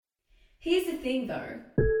Here's the thing though.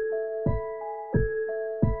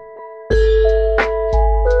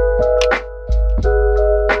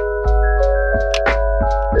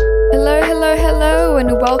 Hello,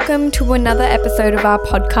 and welcome to another episode of our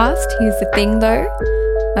podcast. Here's the thing though.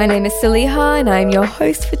 My name is Saliha and I'm your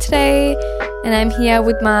host for today. And I'm here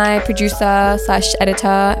with my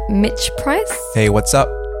producer/editor, Mitch Price. Hey, what's up?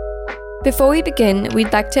 Before we begin,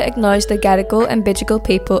 we'd like to acknowledge the Gadigal and Bidjigal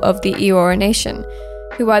people of the Eora Nation,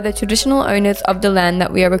 who are the traditional owners of the land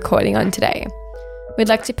that we are recording on today. We'd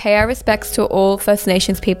like to pay our respects to all First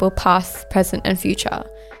Nations people past, present and future,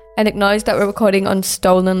 and acknowledge that we're recording on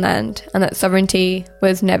stolen land and that sovereignty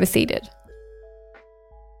was never ceded.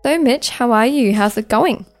 So Mitch, how are you? How's it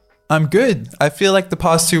going? I'm good. I feel like the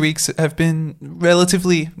past 2 weeks have been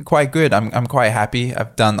relatively quite good. I'm quite happy.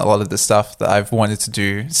 I've done a lot of the stuff that I've wanted to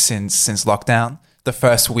do since lockdown. The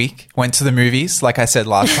first week, went to the movies. Like I said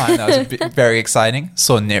last time, that was very exciting.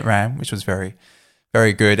 Saw Nitram, which was very,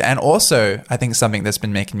 very good. And also, I think something that's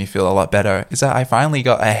been making me feel a lot better is that I finally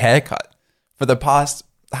got a haircut for the past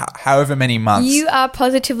however many months. You are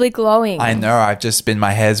positively glowing. I know.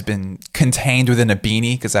 My hair's been contained within a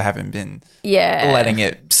beanie because I haven't been letting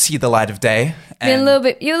it see the light of day. You're a little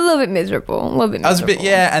bit miserable. I was a bit,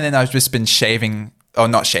 and then I've just been shaving, or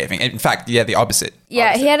not shaving. In fact, the opposite.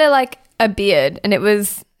 Yeah, he had a beard and it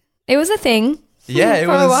was a thing. Yeah, it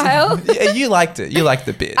for was a while. Yeah, you liked it. You liked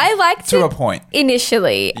the beard. I liked it to a point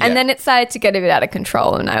initially, and then it started to get a bit out of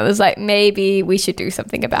control, and I was like, maybe we should do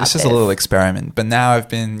something about this. It's just a little experiment, but now I've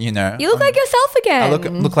been, you look like yourself again. I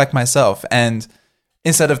look like myself, and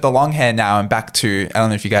instead of the long hair, now I'm back to, I don't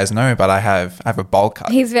know if you guys know, but I have a bowl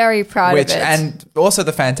cut. He's very proud of it. And also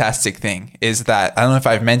the fantastic thing is that, I don't know if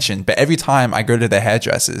I've mentioned, but every time I go to the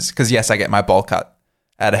hairdressers, because yes, I get my bowl cut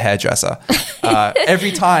at a hairdresser,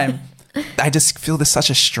 every time I just feel there's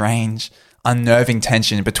such a strange, unnerving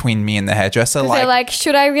tension between me and the hairdresser. They're like,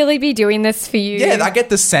 should I really be doing this for you? Yeah, I get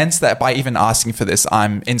the sense that by even asking for this,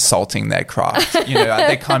 I'm insulting their craft.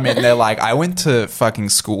 They come in, they're like, I went to fucking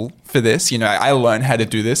school for this. I learned how to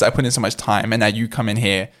do this. I put in so much time, and now you come in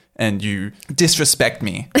here and you disrespect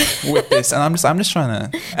me with this. And I'm just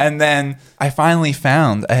trying to. And then I finally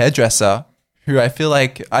found a hairdresser who I feel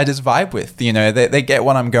like I just vibe with. They get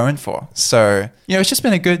what I'm going for. So, it's just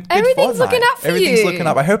been a good Everything's fortnight. looking up for you. Everything's looking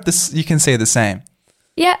up. I hope you can say the same.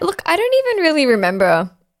 Yeah, look, I don't even really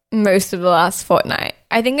remember most of the last fortnight.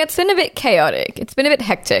 I think it's been a bit chaotic. It's been a bit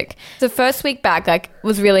hectic. The first week back,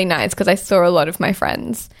 was really nice because I saw a lot of my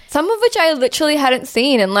friends. Some of which I literally hadn't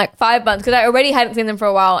seen in 5 months because I already hadn't seen them for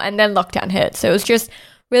a while, and then lockdown hit. So it was just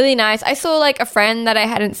really nice. I saw a friend that I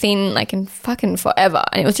hadn't seen in fucking forever,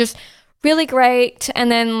 and it was just really great.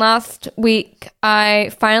 And then last week,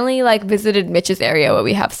 I finally visited Mitch's area where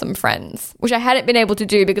we have some friends, which I hadn't been able to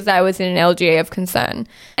do because I was in an LGA of concern.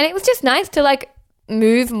 And it was just nice to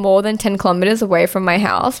move more than 10 kilometers away from my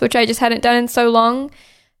house, which I just hadn't done in so long.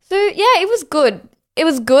 So yeah, it was good. It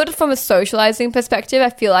was good from a socializing perspective.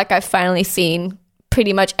 I feel like I've finally seen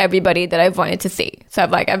pretty much everybody that I've wanted to see. So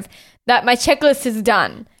my checklist is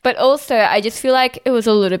done. But also, I just feel like it was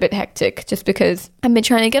a little bit hectic just because I've been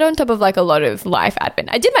trying to get on top of a lot of life admin.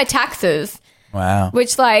 I did my taxes. Wow.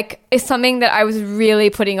 Which is something that I was really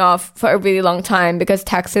putting off for a really long time because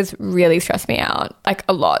taxes really stress me out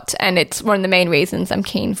a lot. And it's one of the main reasons I'm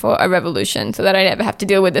keen for a revolution so that I never have to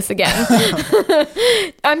deal with this again.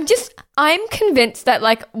 I'm convinced that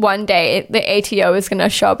one day the ATO is going to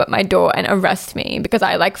show up at my door and arrest me because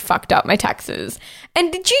I fucked up my taxes.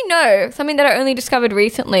 And did you know something that I only discovered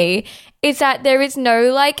recently is that there is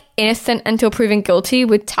no innocent until proven guilty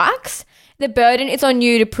with tax? The burden is on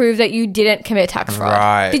you to prove that you didn't commit tax fraud.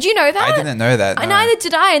 Right. Did you know that? I didn't know that. No. Neither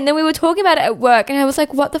did I. And then we were talking about it at work and I was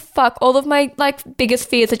like, what the fuck? All of my biggest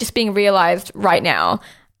fears are just being realized right now.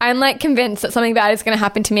 I'm convinced that something bad is going to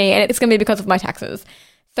happen to me and it's going to be because of my taxes.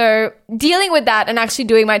 So dealing with that and actually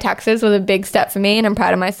doing my taxes was a big step for me and I'm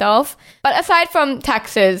proud of myself. But aside from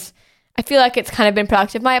taxes, I feel like it's kind of been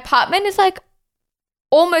productive. My apartment is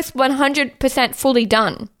almost 100% fully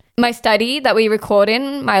done. My study that we record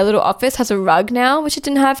in, my little office, has a rug now, which it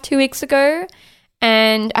didn't have 2 weeks ago.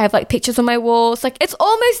 And I have pictures on my walls. It's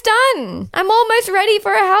almost done. I'm almost ready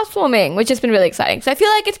for a housewarming, which has been really exciting. So I feel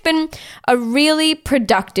like it's been a really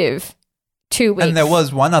productive 2 weeks. And there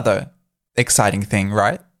was one other exciting thing,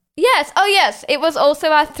 right? Yes. Oh, yes. It was also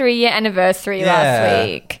our 3-year anniversary last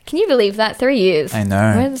week. Can you believe that? 3 years. I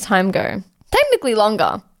know. Where does time go? Technically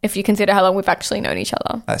longer, if you consider how long we've actually known each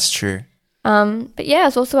other. That's true. But yeah, it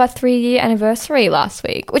was also our 3-year anniversary last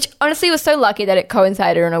week, which honestly was so lucky that it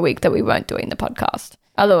coincided on a week that we weren't doing the podcast.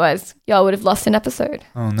 Otherwise, y'all would have lost an episode.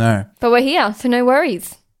 Oh, no. But we're here, so no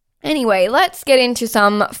worries. Anyway, let's get into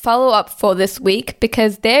some follow-up for this week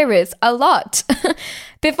because there is a lot.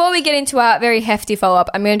 Before we get into our very hefty follow-up,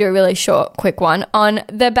 I'm going to do a really short, quick one on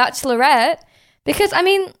The Bachelorette because, I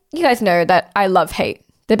mean, you guys know that I love-hate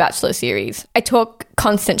The Bachelor series. I talk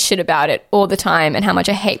constant shit about it all the time and how much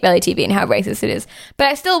I hate reality TV and how racist it is. But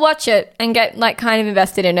I still watch it and get, like, kind of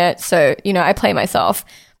invested in it, so, you know, I play myself.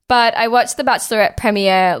 But I watched The Bachelorette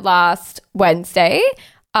premiere last Wednesday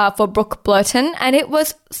for Brooke Blurton, and it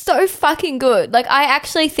was so fucking good. Like, I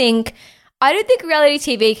don't think reality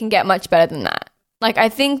TV can get much better than that. Like, I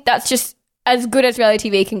think that's just as good as reality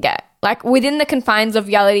TV can get. Like, within the confines of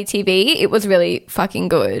reality TV, it was really fucking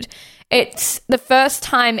good. It's the first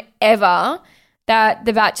time ever that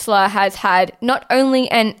The Bachelor has had not only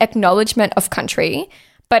an acknowledgement of country,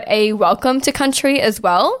 but a welcome to country as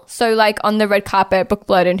well. So, like, on the red carpet, Brooke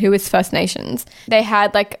Blurton, who is First Nations, they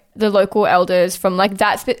had, like, the local elders from, like,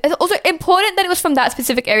 that. It's also important that it was from that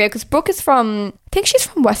specific area because Brooke is from, I think she's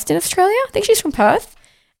from Western Australia. I think she's from Perth.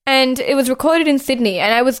 And it was recorded in Sydney.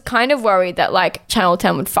 And I was kind of worried that, like, Channel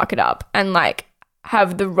 10 would fuck it up and, like,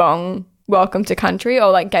 have the wrong welcome to country or,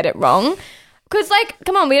 like, get it wrong. Because, like,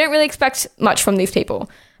 come on, we don't really expect much from these people.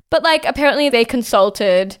 But, like, apparently they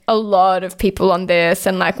consulted a lot of people on this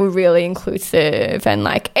and, like, were really inclusive. And,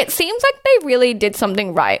 like, it seems like they really did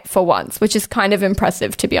something right for once, which is kind of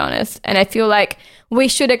impressive, to be honest. And I feel like we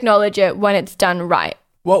should acknowledge it when it's done right.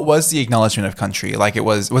 What was the acknowledgement of country? Like,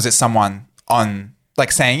 was it someone on,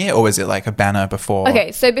 like, saying it, or was it, like, a banner before?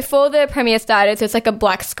 Okay, so before the premiere started, so it's, like, a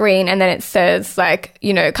black screen, and then it says, like,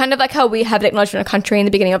 you know, kind of like how we have the acknowledgement of country in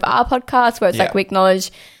the beginning of our podcast, where it's, like, we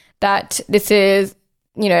acknowledge that this is,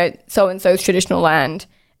 you know, so-and-so's traditional land,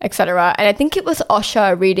 etc. And I think it was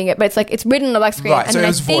Osha reading it, but it's like, it's written on the black screen. Right, and so then it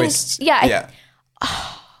was voiced. Yeah.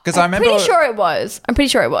 Because I remember... I'm pretty sure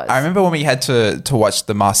it was. I remember when we had to watch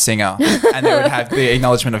The Masked Singer and they would have the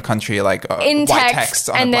acknowledgement of country, like, in white text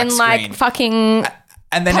on and a black then, screen. like, fucking...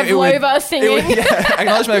 And then Pavlova singing.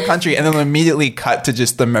 Acknowledgement of country, and then immediately cut to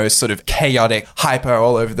just the most sort of chaotic hyper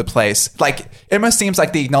all over the place. Like, it almost seems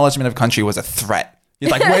like the acknowledgement of country was a threat. You're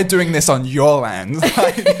like, we're doing this on your land.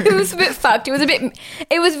 It was a bit fucked.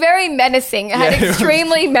 It was very menacing. It had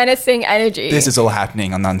extremely menacing energy. This is all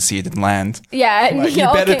happening on unceded land. Yeah. Like, you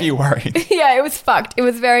better be worried. Yeah, it was fucked. It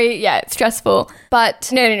was very, stressful. But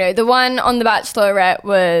no. The one on The Bachelorette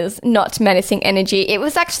was not menacing energy. It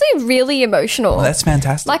was actually really emotional. Oh, that's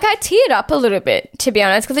fantastic. Like, I teared up a little bit, to be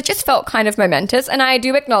honest, because it just felt kind of momentous. And I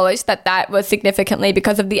do acknowledge that was significantly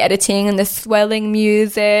because of the editing and the swelling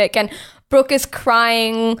music, and Brooke is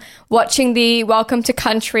crying, watching the welcome to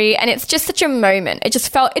country, and it's just such a moment. It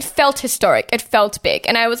felt historic. It felt big.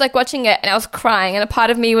 And I was, like, watching it, and I was crying, and a part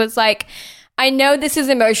of me was like, I know this is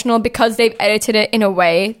emotional because they've edited it in a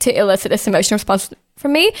way to elicit this emotional response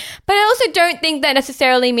from me, but I also don't think that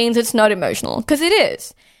necessarily means it's not emotional, because it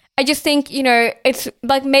is. I just think, you know, it's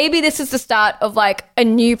like maybe this is the start of, like, a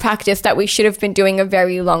new practice that we should have been doing a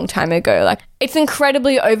very long time ago. Like, it's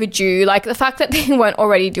incredibly overdue. Like, the fact that they weren't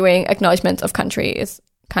already doing acknowledgements of country is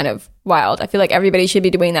kind of wild. I feel like everybody should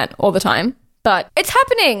be doing that all the time. But it's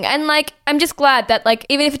happening. And, like, I'm just glad that, like,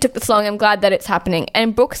 even if it took this long, I'm glad that it's happening.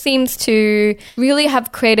 And Brooke seems to really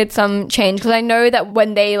have created some change, because I know that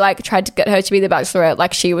when they, like, tried to get her to be the Bachelorette,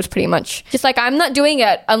 like, she was pretty much just like, I'm not doing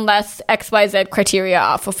it unless XYZ criteria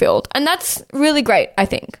are fulfilled. And that's really great, I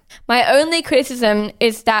think. My only criticism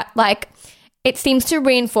is that, like, it seems to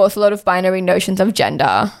reinforce a lot of binary notions of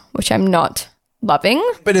gender, which I'm not loving.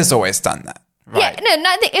 But it's always done that. Right.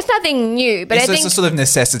 Yeah, it's nothing new, but it's I think just a sort of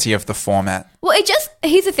necessity of the format. Well,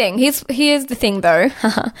 here's the thing. Here's the thing, though.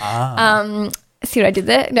 See what I did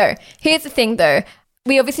there? No. Here's the thing, though.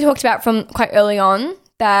 We obviously talked about from quite early on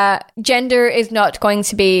that gender is not going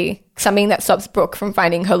to be something that stops Brooke from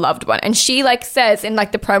finding her loved one. And she, like, says in,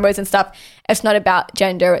 like, the promos and stuff, it's not about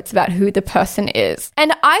gender, it's about who the person is.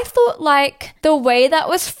 And I thought, like, the way that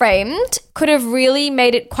was framed could have really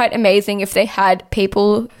made it quite amazing if they had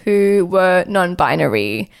people who were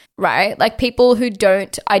non-binary, right? Like, people who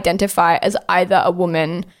don't identify as either a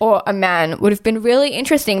woman or a man would have been really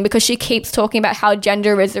interesting, because she keeps talking about how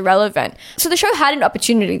gender is irrelevant. So the show had an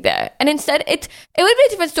opportunity there. And instead, it would be a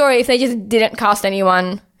different story if they just didn't cast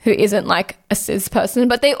anyone who isn't, like, a cis person.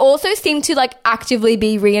 But they also seem to, like, actively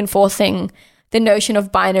be reinforcing the notion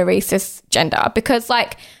of binary cisgender, because,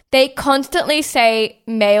 like, they constantly say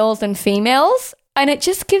males and females, and it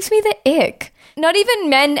just gives me the ick. Not even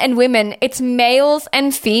men and women, it's males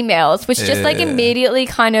and females, which just, like, immediately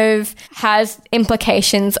kind of has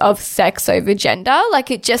implications of sex over gender. Like,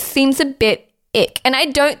 it just seems a bit ick. And I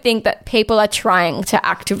don't think that people are trying to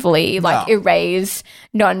actively, like, erase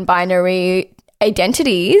non-binary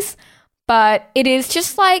identities, but it is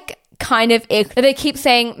just like kind of ick that they keep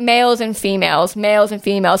saying males and females, males and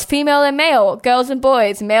females, female and male, girls and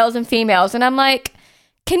boys, males and females. And I'm like,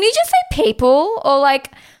 can you just say people? Or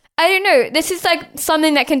like, I don't know. This is like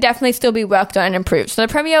something that can definitely still be worked on and improved. So the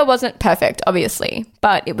premiere wasn't perfect, obviously,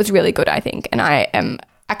 but it was really good, I think. And I am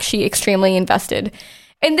actually extremely invested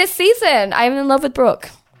in this season. I'm in love with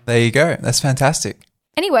Brooke. There you go. That's fantastic.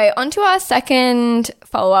 Anyway, on to our second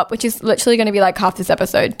follow-up, which is literally going to be like half this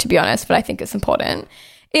episode, to be honest, but I think it's important,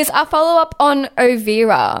 is our follow-up on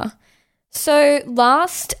Ovira. So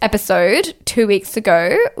last episode, 2 weeks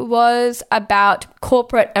ago, was about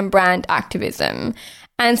corporate and brand activism.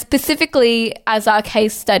 And specifically, as our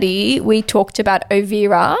case study, we talked about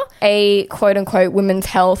Ovira, a quote-unquote women's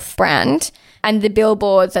health brand, and the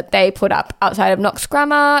billboards that they put up outside of Knox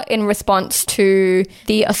Grammar in response to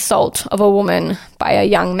the assault of a woman by a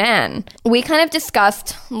young man. We kind of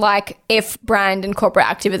discussed like if brand and corporate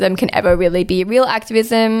activism can ever really be real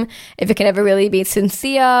activism, if it can ever really be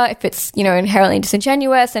sincere, if it's, you know, inherently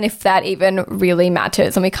disingenuous, and if that even really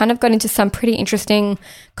matters. And we kind of got into some pretty interesting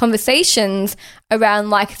conversations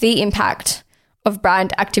around like the impact of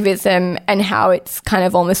brand activism and how it's kind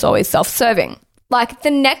of almost always self-serving. Like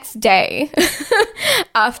the next day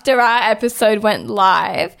after our episode went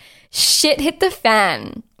live, shit hit the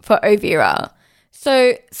fan for Ovira.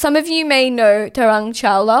 So some of you may know Tarang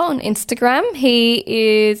Chawla on Instagram. He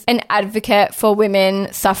is an advocate for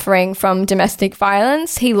women suffering from domestic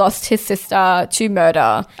violence. He lost his sister to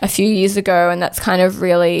murder a few years ago, and that's kind of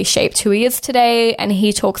really shaped who he is today. And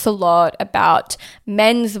he talks a lot about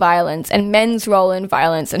men's violence and men's role in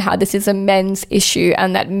violence and how this is a men's issue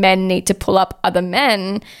and that men need to pull up other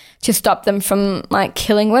men to stop them from like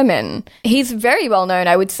killing women. He's very well known,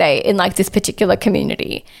 I would say, in like this particular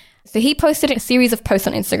community. So he posted a series of posts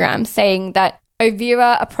on Instagram saying that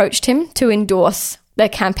Ovira approached him to endorse the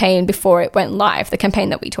campaign before it went live, the campaign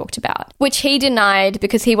that we talked about, which he denied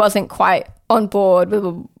because he wasn't quite on board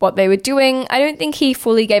with what they were doing. I don't think he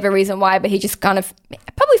fully gave a reason why, but he just kind of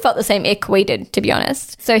probably felt the same ick we did, to be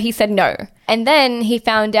honest. So he said no. And then he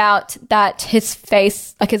found out that his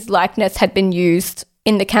face, like his likeness, had been used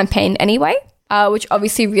in the campaign anyway. Which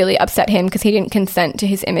obviously really upset him because he didn't consent to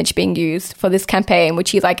his image being used for this campaign,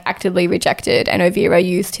 which he like actively rejected, and Ovira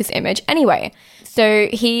used his image anyway. So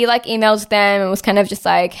he like emails them and was kind of just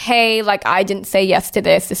like, hey, like I didn't say yes to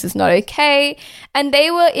this. This is not okay. And they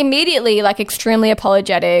were immediately like extremely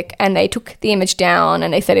apologetic and they took the image down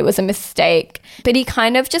and they said it was a mistake. But he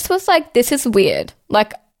kind of just was like, this is weird.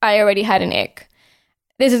 Like I already had an ick.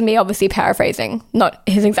 This is me obviously paraphrasing, not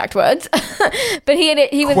his exact words. But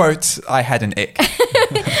he was... Quote, I had an ick.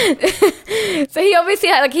 So he obviously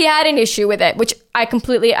had an issue with it, which I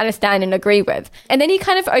completely understand and agree with. And then he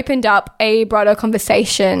kind of opened up a broader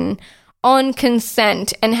conversation on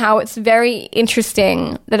consent and how it's very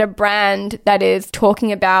interesting that a brand that is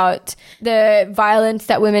talking about the violence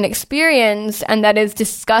that women experience and that is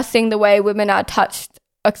discussing the way women are touched,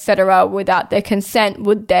 etc., without their consent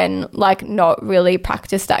would then like not really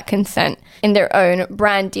practice that consent in their own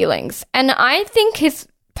brand dealings. And I think his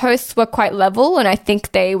posts were quite level, and I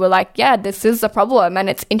think they were like, yeah, this is a problem and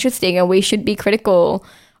it's interesting and we should be critical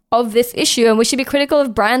of this issue and we should be critical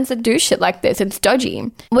of brands that do shit like this. It's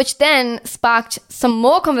dodgy. Which then sparked some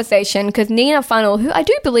more conversation because Nina Funnel, who I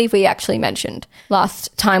do believe we actually mentioned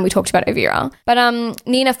last time we talked about Ovira, but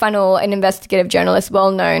Nina Funnel, an investigative journalist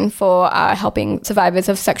well known for helping survivors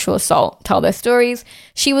of sexual assault tell their stories,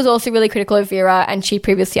 she was also really critical of Ovira, and she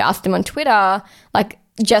previously asked them on Twitter, like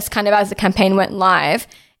just kind of as the campaign went live,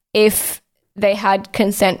 if they had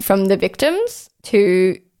consent from the victims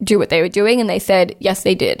to do what they were doing, and they said yes,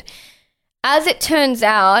 they did. As it turns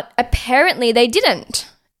out, apparently they didn't,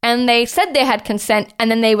 and they said they had consent, and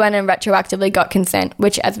then they went and retroactively got consent,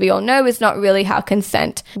 which, as we all know, is not really how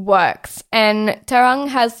consent works. And Tarang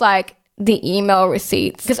has like the email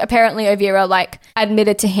receipts because apparently Ovira like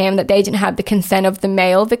admitted to him that they didn't have the consent of the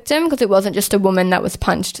male victim because it wasn't just a woman that was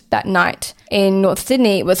punched that night in North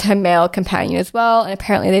Sydney, it was her male companion as well, and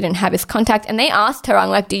apparently they didn't have his contact. And they asked Tarang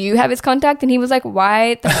like, do you have his contact? And he was like,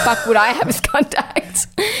 why the fuck would I have his contact?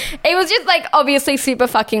 It was just like obviously super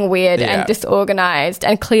fucking weird and disorganized,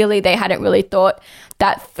 and clearly they hadn't really thought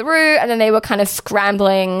that through, and then they were kind of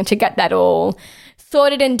scrambling to get that all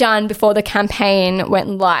sorted and done before the campaign went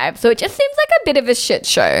live. So it just seems like a bit of a shit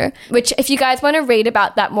show, which if you guys want to read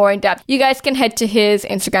about that more in depth, you guys can head to his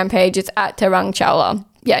Instagram page. It's at Tarang Chawla.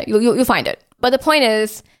 Yeah, you'll find it. But the point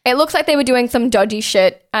is, it looks like they were doing some dodgy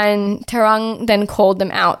shit, and Tarang then called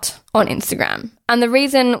them out on Instagram. And the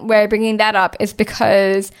reason we're bringing that up is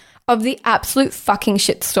because of the absolute fucking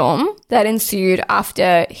shitstorm that ensued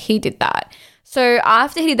after he did that. So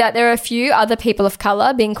after he did that, there are a few other people of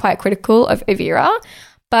color being quite critical of Ovira,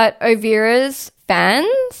 but Ovira's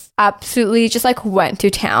fans absolutely just like went to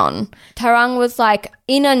town. Tarang was like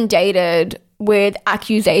inundated with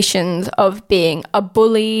accusations of being a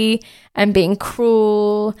bully and being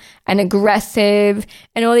cruel and aggressive,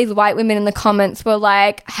 and all these white women in the comments were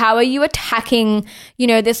like, how are you attacking,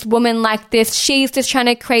 this woman like this? She's just trying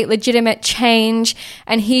to create legitimate change,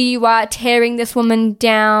 and here you are tearing this woman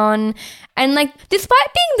down. And like, despite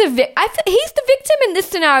being he's the victim in this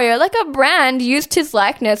scenario. Like, a brand used his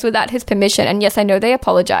likeness without his permission. And yes, I know they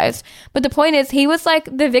apologized. But the point is, he was like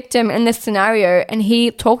the victim in this scenario, and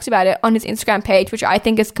he talked about it on his Instagram page, which I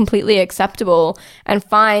think is completely acceptable and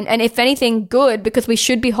fine. And if anything, good, because we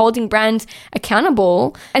should be holding brands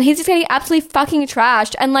accountable. And he's just getting absolutely fucking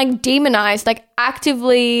trashed and like demonized, like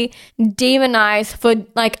actively demonized for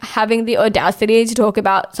like having the audacity to talk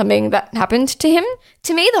about something that happened to him.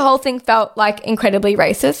 To me, the whole thing felt like incredibly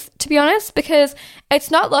racist, to be honest, because it's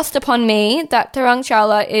not lost upon me that Tarang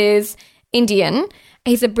Chawla is Indian.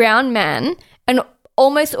 He's a brown man, and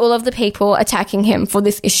almost all of the people attacking him for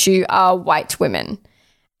this issue are white women.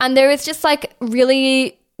 And there is just like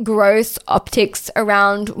really gross optics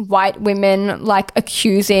around white women like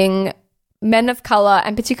accusing men of color,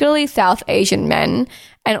 and particularly South Asian men,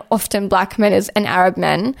 and often black men and Arab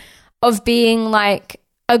men, of being like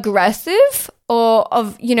aggressive or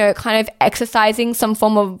of, kind of exercising some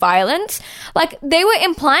form of violence. Like, they were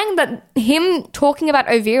implying that him talking about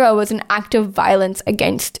Ovira was an act of violence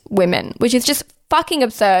against women, which is just fucking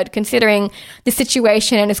absurd considering the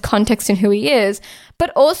situation and his context and who he is.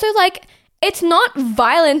 But also, like, it's not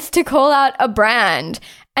violence to call out a brand.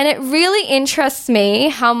 And it really interests me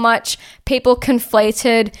how much people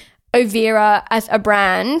conflated Ovira as a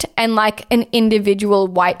brand and like an individual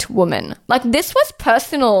white woman. Like, this was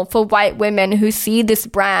personal for white women who see this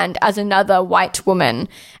brand as another white woman.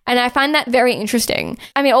 And I find that very interesting.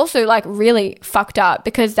 I mean, also like really fucked up,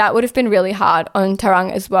 because that would have been really hard on Tarang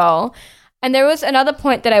as well. And there was another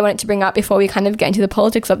point that I wanted to bring up before we kind of get into the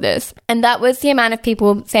politics of this. And that was the amount of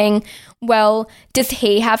people saying, well, does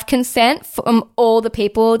he have consent from all the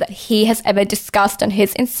people that he has ever discussed on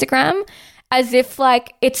his Instagram? As if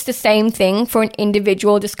like it's the same thing for an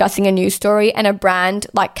individual discussing a news story and a brand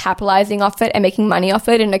like capitalizing off it and making money off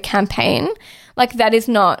it in a campaign. Like, that is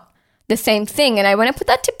not the same thing. And I want to put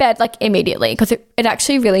that to bed like immediately, because it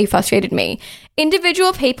actually really frustrated me.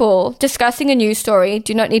 Individual people discussing a news story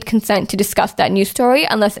do not need consent to discuss that news story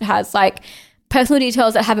unless it has like personal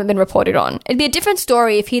details that haven't been reported on. It'd be a different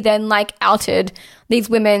story if he then like outed these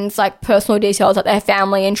women's like personal details that their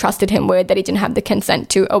family entrusted him with that he didn't have the consent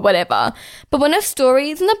to or whatever. But when a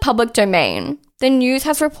story is in the public domain, the news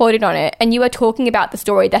has reported on it, and you are talking about the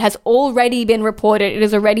story that has already been reported, it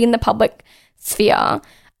is already in the public sphere.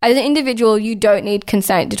 As an individual, you don't need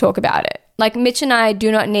consent to talk about it. Like, Mitch and I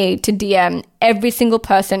do not need to DM every single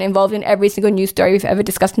person involved in every single news story we've ever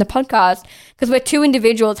discussed in the podcast, because we're two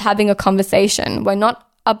individuals having a conversation. We're not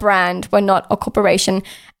a brand, we're not a corporation,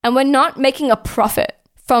 and we're not making a profit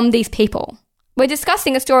from these people. We're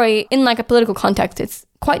discussing a story in like a political context. It's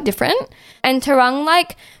quite different. And Tarang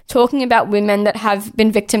like talking about women that have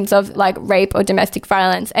been victims of like rape or domestic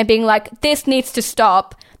violence and being like, this needs to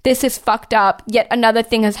stop, this is fucked up, yet another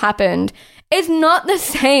thing has happened, is not the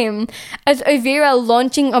same as Ovira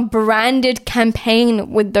launching a branded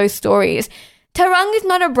campaign with those stories. Tarang is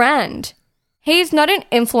not a brand. He's not an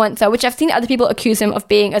influencer, which I've seen other people accuse him of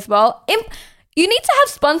being as well. You need to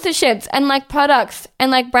have sponsorships and like products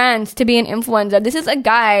and like brands to be an influencer. This is a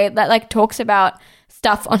guy that like talks about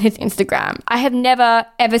stuff on his Instagram. I have never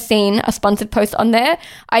ever seen a sponsored post on there.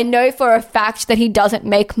 I know for a fact that he doesn't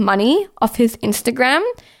make money off his Instagram.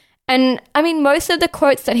 And I mean, most of the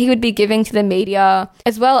quotes that he would be giving to the media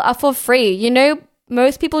as well are for free.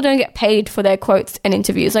 Most people don't get paid for their quotes and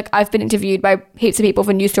interviews. Like, I've been interviewed by heaps of people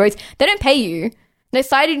for news stories. They don't pay you. They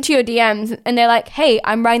slide into your DMs and they're like, hey,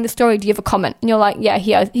 I'm writing the story. Do you have a comment? And you're like, yeah,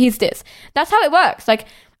 here's this. That's how it works. Like,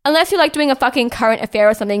 unless you're like doing a fucking current affair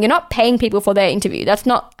or something, you're not paying people for their interview. That's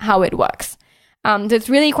not how it works. So it's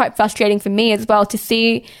really quite frustrating for me as well to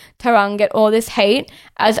see Tarang get all this hate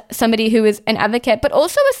as somebody who is an advocate, but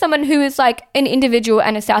also as someone who is like an individual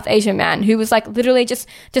and a South Asian man who was like literally just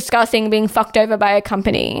discussing being fucked over by a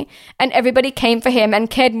company, and everybody came for him and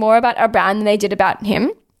cared more about a brand than they did about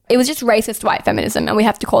him. It was just racist white feminism, and we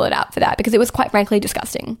have to call it out for that because it was quite frankly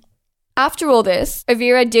disgusting. After all this,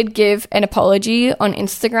 Ovira did give an apology on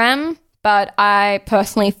Instagram, but I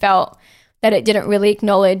personally felt that it didn't really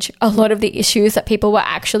acknowledge a lot of the issues that people were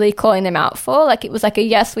actually calling them out for. Like, it was like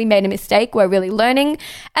yes, we made a mistake, we're really learning.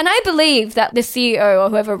 And I believe that the CEO or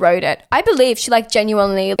whoever wrote it, I believe she like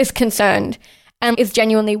genuinely is concerned and is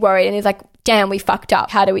genuinely worried and is like, damn, we fucked up.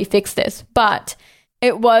 How do we fix this? But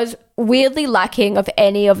it was weirdly lacking of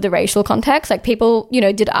any of the racial context. Like people,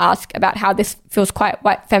 did ask about how this feels quite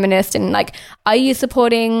white feminist and like, are you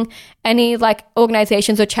supporting any like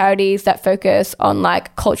organizations or charities that focus on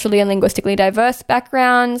like culturally and linguistically diverse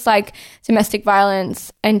backgrounds? Like domestic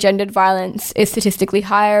violence and gendered violence is statistically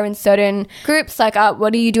higher in certain groups. Like,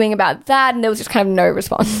 what are you doing about that? And there was just kind of no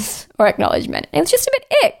response or acknowledgement. It was just a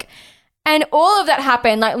bit ick. And all of that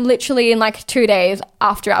happened like literally in like 2 days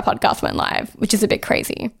after our podcast went live, which is a bit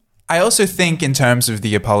crazy. I also think in terms of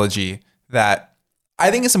the apology that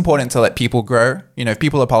I think it's important to let people grow. If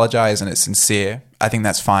people apologize and it's sincere, I think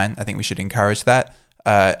that's fine. I think we should encourage that.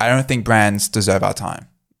 I don't think brands deserve our time.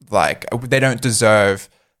 Like they don't deserve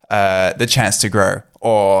the chance to grow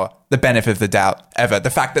or the benefit of the doubt ever.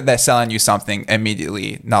 The fact that they're selling you something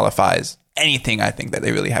immediately nullifies anything I think that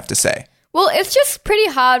they really have to say. Well, it's just pretty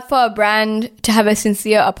hard for a brand to have a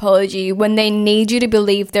sincere apology when they need you to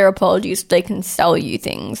believe their apologies so they can sell you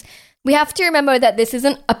things. We have to remember that this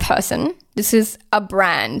isn't a person. This is a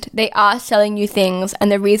brand. They are selling you things, and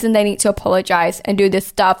the reason they need to apologize and do this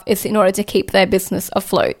stuff is in order to keep their business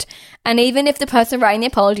afloat. And even if the person writing the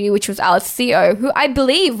apology, which was Alice, CEO, who I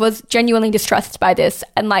believe was genuinely distressed by this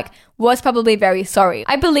and like was probably very sorry.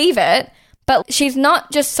 I believe it. But she's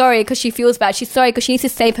not just sorry because she feels bad. She's sorry because she needs to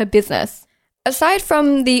save her business. Aside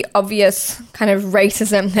from the obvious kind of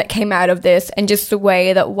racism that came out of this and just the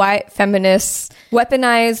way that white feminists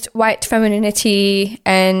weaponized white femininity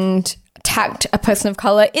and attacked a person of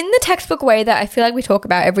color in the textbook way that I feel like we talk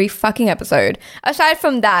about every fucking episode. Aside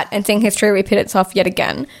from that and seeing history repeat itself yet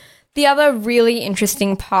again, the other really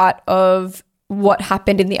interesting part of what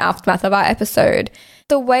happened in the aftermath of our episode,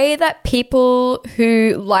 the way that people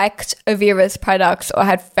who liked Avira's products or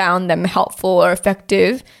had found them helpful or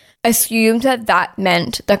effective assumed that that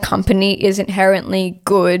meant the company is inherently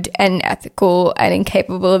good and ethical and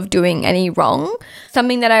incapable of doing any wrong.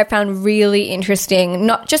 Something that I found really interesting,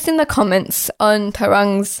 not just in the comments on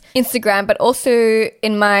Tarang's Instagram, but also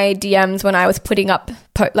in my DMs when I was putting up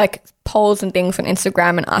polls and things on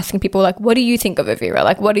Instagram and asking people like, what do you think of Avira?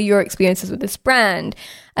 Like, what are your experiences with this brand?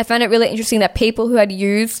 I found it really interesting that people who had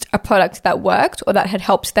used a product that worked or that had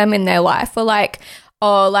helped them in their life were like,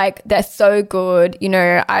 oh, like, they're so good.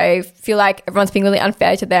 I feel like everyone's being really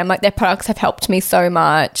unfair to them. Like, their products have helped me so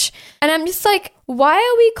much. And I'm just like, why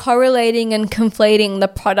are we correlating and conflating the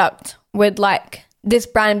product with, like, this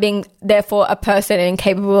brand being, therefore, a person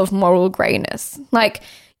incapable of moral grayness? Like,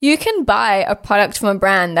 you can buy a product from a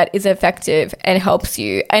brand that is effective and helps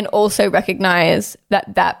you and also recognize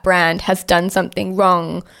that that brand has done something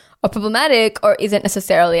wrong or problematic or isn't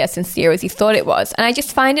necessarily as sincere as you thought it was. And I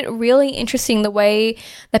just find it really interesting the way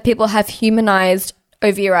that people have humanized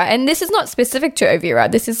Avira. And this is not specific to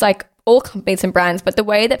Avira. This is like all companies and brands, but the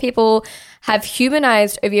way that people have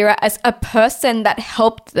humanized Avira as a person that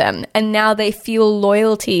helped them. And now they feel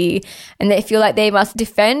loyalty and they feel like they must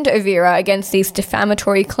defend Avira against these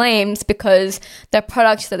defamatory claims because the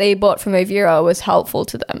product that they bought from Avira was helpful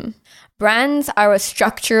to them. Brands are a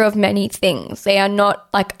structure of many things. They are not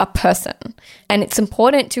like a person. And it's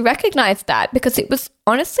important to recognize that because it was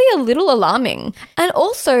honestly a little alarming. And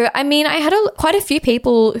also, I mean, I had quite a few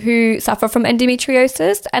people who suffer from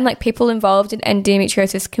endometriosis and like people involved in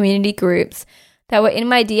endometriosis community groups that were in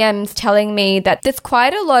my DMs telling me that there's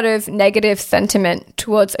quite a lot of negative sentiment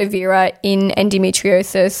towards Avira in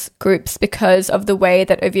endometriosis groups because of the way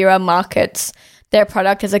that Avira markets their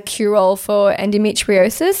product as a cure-all for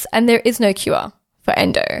endometriosis, and there is no cure for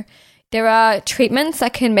endo. There are treatments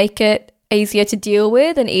that can make it easier to deal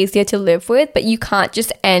with and easier to live with, but you can't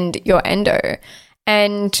just end your endo.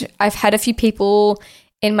 And I've had a few people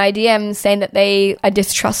in my DMs saying that they are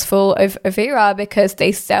distrustful of Avira because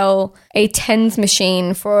they sell a TENS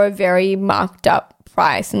machine for a very marked up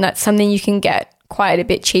price, and that's something you can get quite a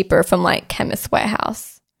bit cheaper from like Chemist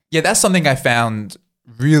Warehouse. Yeah, that's something I found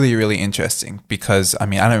really, really interesting because, I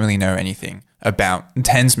mean, I don't really know anything about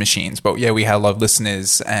TENS machines, but yeah, we had a lot of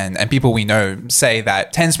listeners and people we know say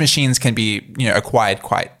that TENS machines can be, acquired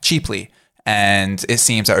quite cheaply. And it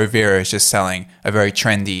seems that Avira is just selling a very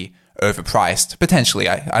trendy, overpriced, potentially,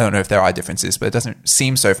 I don't know if there are differences, but it doesn't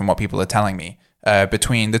seem so from what people are telling me,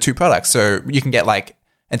 between the two products. So you can get like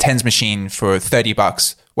a TENS machine for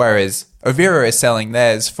 $30, whereas Avira is selling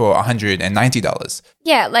theirs for $190.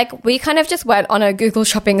 Yeah, like we kind of just went on a Google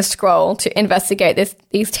shopping scroll to investigate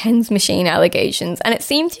these TENS machine allegations, and it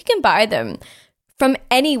seems you can buy them from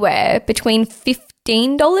anywhere between $15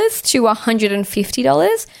 to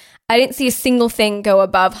 $150. I didn't see a single thing go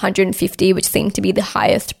above 150, which seemed to be the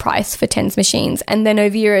highest price for TENS machines. And then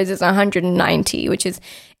Ovira's is 190, which is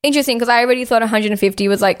interesting because I already thought 150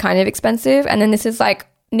 was like kind of expensive. And then this is like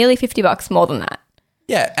nearly $50 more than that.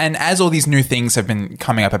 Yeah, and as all these new things have been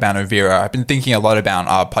coming up about Ovira, I've been thinking a lot about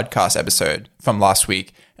our podcast episode from last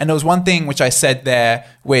week. And there was one thing which I said there,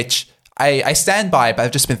 which I stand by, but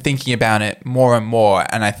I've just been thinking about it more and more.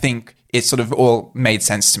 And I think it sort of all made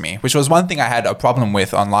sense to me, which was one thing I had a problem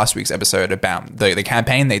with on last week's episode about the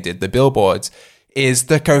campaign they did, the billboards, is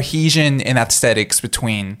the cohesion in aesthetics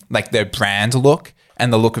between like their brand look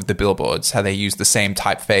and the look of the billboards, how they use the same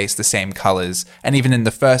typeface, the same colors. And even in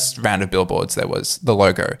the first round of billboards, there was the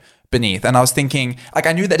logo beneath. And I was thinking, like,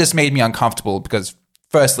 I knew that just made me uncomfortable because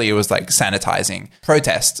firstly, it was like sanitizing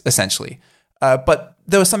protest, essentially. But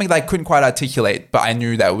there was something that I couldn't quite articulate, but I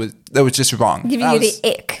knew that was just wrong. Giving you the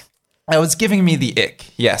ick. It was giving me the ick,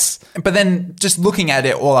 yes. But then just looking at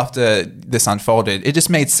it all after this unfolded, it just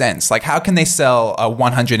made sense. Like, how can they sell a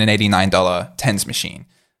 $189 TENS machine?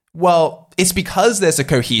 Well, it's because there's a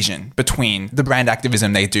cohesion between the brand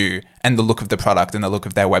activism they do and the look of the product and the look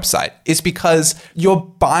of their website. It's because you're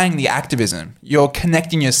buying the activism. You're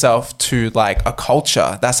connecting yourself to like a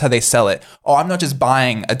culture. That's how they sell it. Oh, I'm not just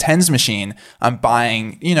buying a TENS machine. I'm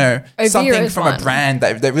buying, something from a brand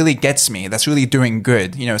that really gets me, that's really doing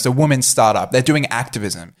good. It's a women's startup. They're doing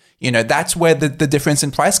activism. That's where the difference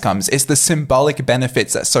in price comes. It's the symbolic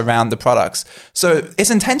benefits that surround the products. So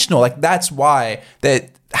it's intentional. Like, that's why there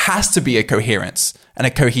has to be a coherence and a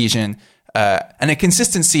cohesion and a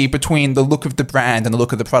consistency between the look of the brand and the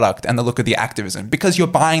look of the product and the look of the activism, because you're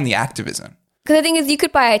buying the activism. Because the thing is, you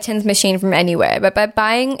could buy a TENS machine from anywhere, but by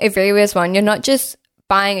buying Ovira's one, you're not just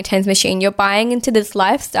buying a TENS machine, you're buying into this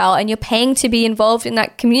lifestyle and you're paying to be involved in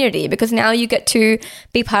that community, because now you get to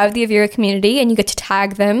be part of the Ovira community and you get to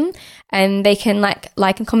tag them and they can like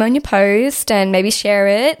and comment on your post and maybe share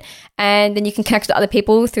it, and then you can connect with other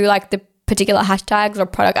people through like the particular hashtags or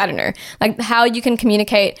product. I don't know, like how you can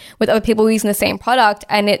communicate with other people using the same product,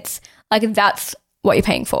 and it's like that's what you're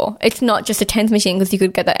paying for. It's not just a TENS machine because you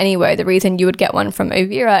could get that anywhere. The reason you would get one from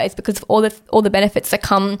Ovira is because of all the benefits that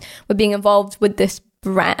come with being involved with this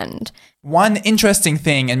brand. One interesting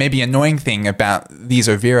thing and maybe annoying thing about these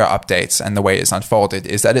Ovira updates and the way it's unfolded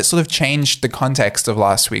is that it sort of changed the context of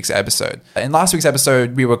last week's episode. In last week's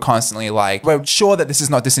episode, we were constantly like, we're sure that this is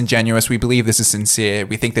not disingenuous. We believe this is sincere.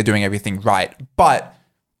 We think they're doing everything right, but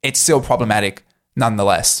it's still problematic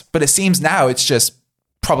nonetheless. But it seems now it's just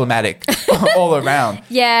problematic all around.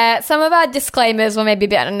 Yeah, some of our disclaimers were maybe a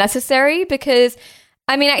bit unnecessary because,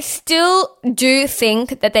 I still do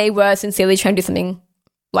think that they were sincerely trying to do something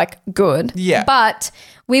like good. Yeah. But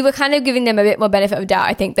we were kind of giving them a bit more benefit of doubt,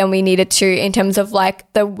 I think, than we needed to in terms of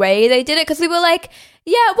like the way they did it. Because we were like,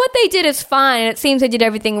 yeah, what they did is fine. It seems they did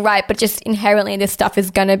everything right, but just inherently this stuff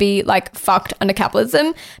is going to be like fucked under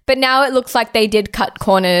capitalism. But now it looks like they did cut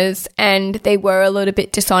corners and they were a little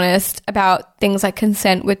bit dishonest about things like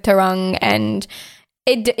consent with Tarang, and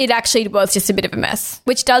it actually was just a bit of a mess,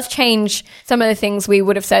 which does change some of the things we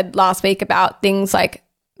would have said last week about things like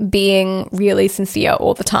being really sincere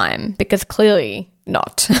all the time, because clearly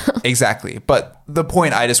not. Exactly. But the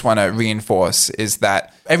point I just want to reinforce is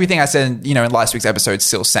that everything I said, in last week's episode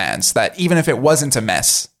still stands, that even if it wasn't a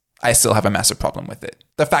mess, I still have a massive problem with it.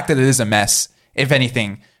 The fact that it is a mess, if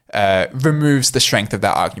anything, removes the strength of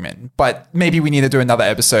that argument. But maybe we need to do another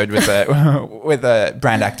episode with a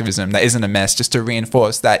brand activism that isn't a mess, just to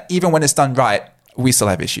reinforce that even when it's done right, we still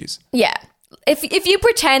have issues. Yeah. If you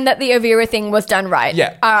pretend that the Ovira thing was done right,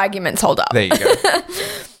 yeah, our arguments hold up. There you go.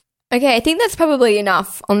 Okay, I think that's probably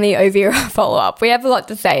enough on the Ovira follow-up. We have a lot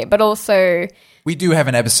to say, but also we do have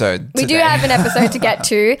an episode today. We do have an episode to get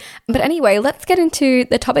to. But anyway, let's get into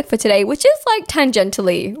the topic for today, which is like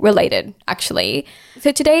tangentially related, actually.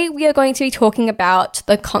 So today we are going to be talking about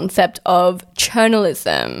the concept of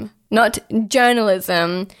churnalism, not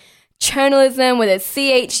journalism. Churnalism with a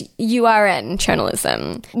CHURN,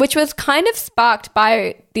 churnalism, which was kind of sparked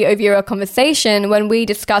by the Ovira conversation when we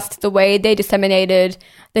discussed the way they disseminated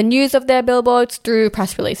the news of their billboards through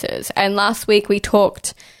press releases. And last week we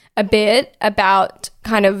talked a bit about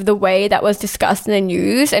kind of the way that was discussed in the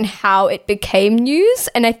news and how it became news.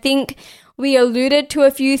 And I think we alluded to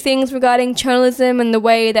a few things regarding journalism and the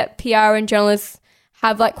way that PR and journalists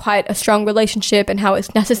have like quite a strong relationship and how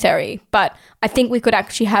it's necessary. But I think we could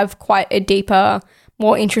actually have quite a deeper,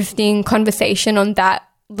 more interesting conversation on that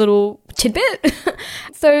little tidbit.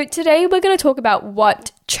 So today we're going to talk about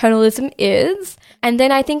what journalism is. And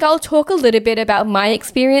then I think I'll talk a little bit about my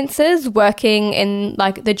experiences working in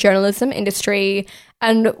like the journalism industry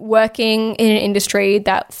and working in an industry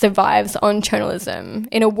that survives on journalism,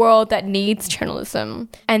 in a world that needs journalism.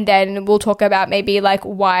 And then we'll talk about maybe like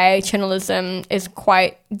why journalism is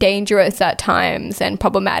quite dangerous at times and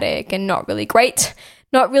problematic and not really great.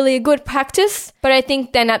 Not really a good practice, but I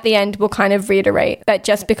think then at the end we'll kind of reiterate that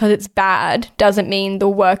just because it's bad doesn't mean the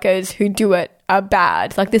workers who do it are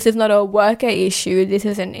bad. Like, this is not a worker issue, this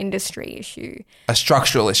is an industry issue. A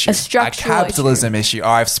structural issue. A structural capitalism issue. Oh,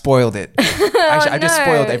 I've spoiled it. Actually, I've just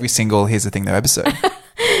spoiled every single Here's the Thing Though episode.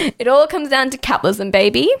 It all comes down to capitalism,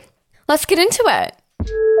 baby. Let's get into it.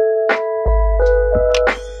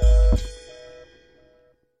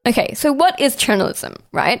 Okay, so what is journalism,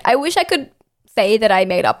 right? I wish I could say that I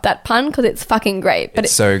made up that pun because it's fucking great. But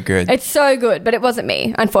it's so good. It's so good, but it wasn't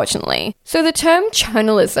me, unfortunately. So the term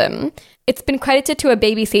journalism, it's been credited to a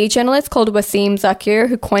BBC journalist called Wasim Zakir,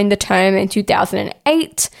 who coined the term in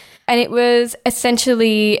 2008. And it was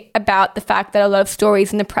essentially about the fact that a lot of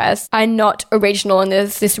stories in the press are not original, and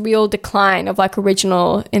there's this real decline of like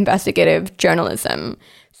original investigative journalism.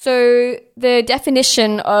 So the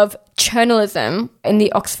definition of journalism in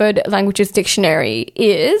the Oxford Languages Dictionary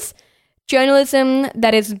is journalism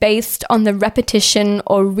that is based on the repetition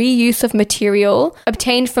or reuse of material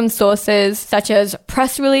obtained from sources such as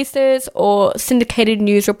press releases or syndicated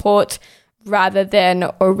news reports rather than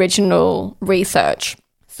original research.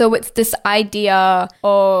 So it's this idea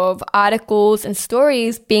of articles and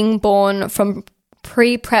stories being born from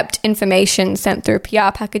pre-prepped information sent through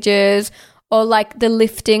PR packages, or like the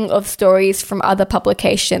lifting of stories from other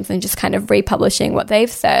publications and just kind of republishing what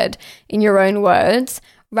they've said in your own words,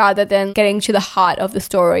 rather than getting to the heart of the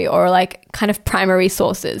story or like kind of primary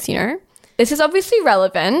sources, you know? This is obviously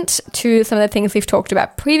relevant to some of the things we've talked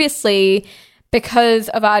about previously because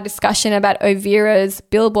of our discussion about Overa's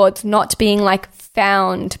billboards not being like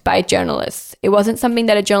found by journalists. It wasn't something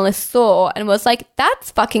that a journalist saw and was like,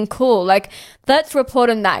 that's fucking cool. Like, let's report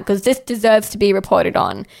on that because this deserves to be reported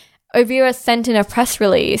on. Overa sent in a press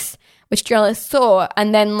release, which journalists saw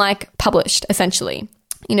and then like published essentially.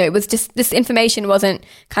 You know, it was just, this information wasn't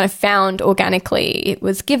kind of found organically, it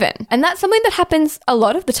was given. And that's something that happens a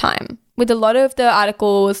lot of the time with a lot of the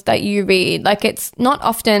articles that you read. Like, it's not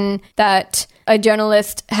often that a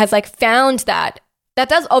journalist has like found that. That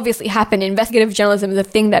does obviously happen. Investigative journalism is a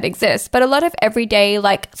thing that exists, but a lot of everyday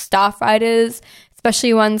like staff writers,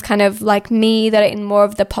 especially ones kind of like me that are in more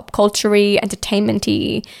of the pop culture-y,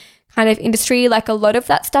 entertainment-y kind of industry, like a lot of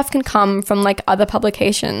that stuff can come from like other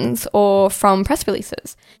publications or from press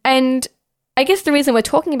releases. And I guess the reason we're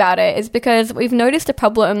talking about it is because we've noticed a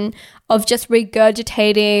problem of just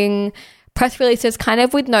regurgitating press releases kind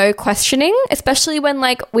of with no questioning, especially when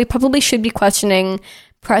like we probably should be questioning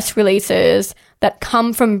press releases that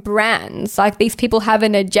come from brands. Like, these people have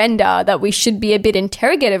an agenda that we should be a bit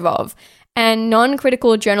interrogative of. And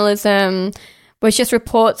non-critical journalism, which just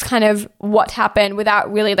reports kind of what happened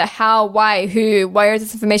without really the how, why, who, where is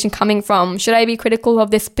this information coming from? Should I be critical of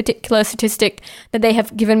this particular statistic that they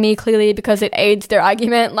have given me clearly because it aids their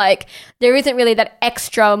argument? Like, there isn't really that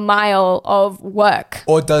extra mile of work.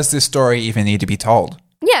 Or does this story even need to be told?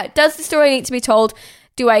 Yeah, does the story need to be told?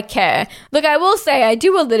 Do I care? Look, I will say I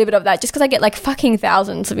do a little bit of that just because I get like fucking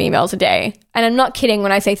thousands of emails a day. And I'm not kidding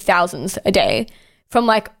when I say thousands a day from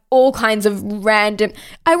like all kinds of random.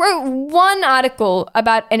 I wrote one article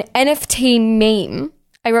about an NFT meme.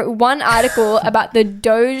 I wrote one article about the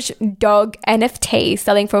Doge dog NFT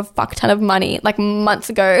selling for a fuck ton of money like months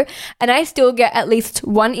ago. And I still get at least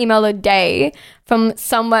one email a day from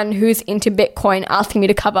someone who's into Bitcoin asking me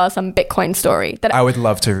to cover some Bitcoin story. That I would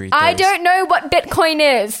love to read those. I don't know what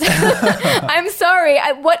Bitcoin is. I'm sorry.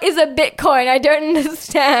 What is a Bitcoin? I don't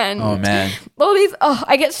understand. Oh, man. All these,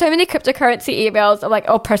 I get so many cryptocurrency emails of like,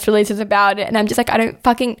 press releases about it. And I'm just like,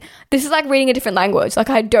 this is like reading a different language. Like,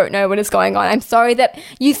 I don't know what is going on. I'm sorry that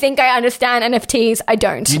you think I understand NFTs. I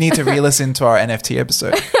don't. You need to re-listen to our NFT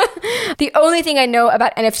episode. The only thing I know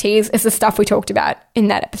about NFTs is the stuff we talked about in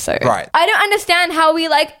that episode. Right. I don't understand how we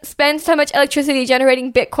like spend so much electricity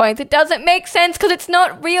generating Bitcoins. It doesn't make sense because it's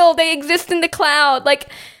not real. They exist in the cloud. Like,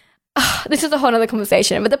 this is a whole other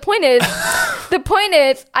conversation. But the point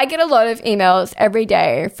is, I get a lot of emails every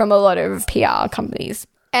day from a lot of PR companies.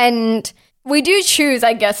 And we do choose,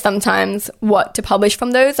 I guess, sometimes what to publish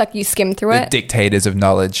from those. Like, you skim through it. The dictators of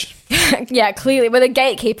knowledge. Yeah, clearly. We're the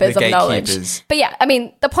gatekeepers of knowledge. But yeah, I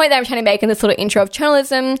mean, the point that I'm trying to make in this sort of intro of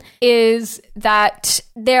journalism is that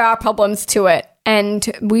there are problems to it and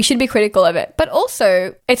we should be critical of it. But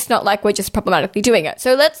also, it's not like we're just problematically doing it.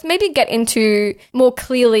 So let's maybe get into more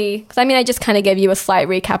clearly, because I mean, I just kind of gave you a slight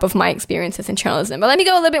recap of my experiences in journalism. But let me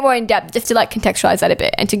go a little bit more in depth just to like contextualize that a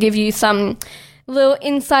bit and to give you some little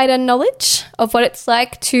insider knowledge of what it's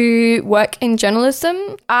like to work in journalism.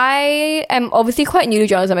 I am obviously quite new to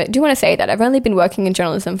journalism. I do want to say that I've only been working in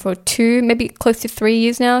journalism for 2, maybe close to 3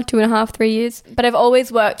 years now, 2.5, 3 years. But I've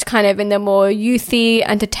always worked kind of in the more youthy,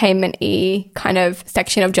 entertainment-y kind of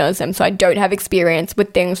section of journalism. So I don't have experience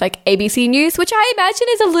with things like ABC News, which I imagine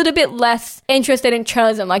is a little bit less interested in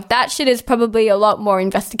journalism. Like that shit is probably a lot more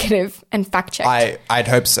investigative and fact-checked. I'd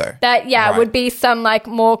hope so. That, right. Would be some like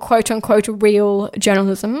more quote-unquote real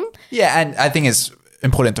journalism. Yeah, and I think it's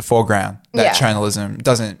important to foreground that journalism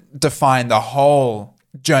doesn't define the whole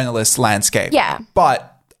journalist landscape. Yeah.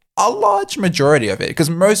 But a large majority of it, because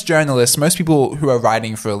most journalists, most people who are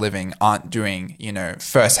writing for a living aren't doing,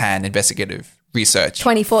 first-hand investigative research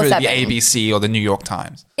 24/7 for the ABC or the New York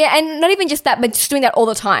Times. Yeah, and not even just that, but just doing that all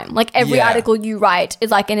the time. Like every article you write is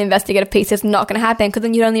like an investigative piece. It's not going to happen because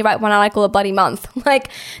then you'd only write one article a bloody month. Like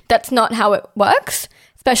that's not how it works.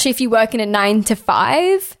 Especially if you work in a 9 to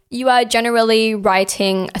 5, you are generally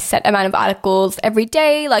writing a set amount of articles every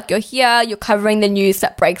day. Like you're here, you're covering the news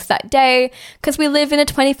that breaks that day because we live in a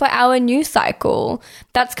 24-hour news cycle.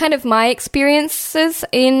 That's kind of my experiences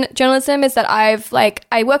in journalism is that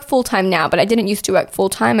I work full-time now, but I didn't used to work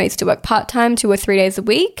full-time. I used to work part-time 2 or 3 days a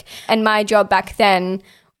week. And my job back then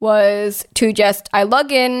was to I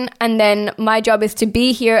log in and then my job is to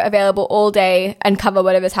be here available all day and cover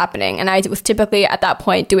whatever's happening. And I was typically at that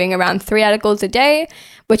point doing around 3 articles a day,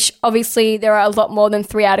 which obviously there are a lot more than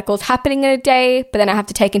 3 articles happening in a day. But then I have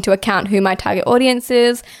to take into account who my target audience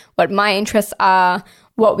is, what my interests are,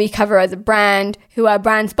 what we cover as a brand, who our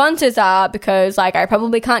brand sponsors are, because I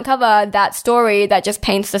probably can't cover that story that just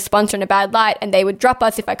paints the sponsor in a bad light and they would drop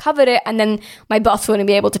us if I covered it and then my boss wouldn't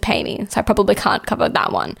be able to pay me. So I probably can't cover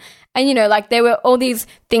that one. And, there were all these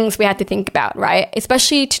things we had to think about, right?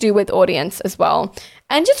 Especially to do with audience as well.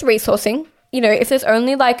 And just resourcing, if there's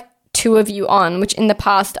only 2 of you on, which in the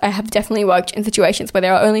past I have definitely worked in situations where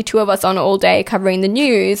there are only 2 of us on all day covering the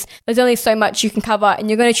news, there's only so much you can cover and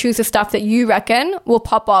you're going to choose the stuff that you reckon will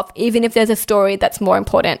pop off even if there's a story that's more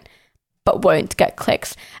important but won't get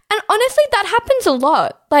clicks. And honestly, that happens a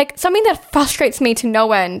lot. Something that frustrates me to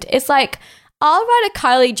no end is I'll write a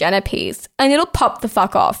Kylie Jenner piece and it'll pop the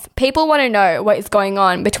fuck off. People want to know what is going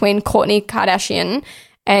on between Kourtney Kardashian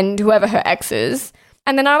and whoever her ex is.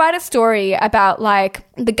 And then I write a story about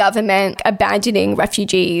the government abandoning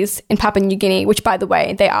refugees in Papua New Guinea, which by the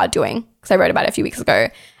way, they are doing because I wrote about it a few weeks ago.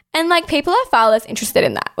 And people are far less interested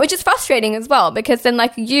in that, which is frustrating as well because then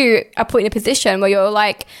you are put in a position where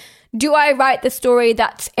you're do I write the story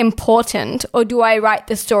that's important or do I write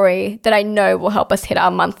the story that I know will help us hit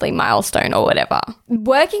our monthly milestone or whatever?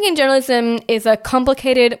 Working in journalism is a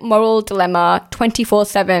complicated moral dilemma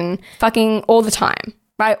 24/7 fucking all the time.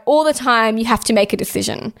 Right? All the time you have to make a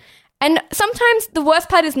decision. And sometimes the worst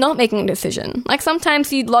part is not making a decision.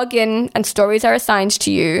 Sometimes you log in and stories are assigned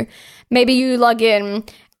to you. Maybe you log in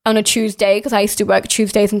on a Tuesday, because I used to work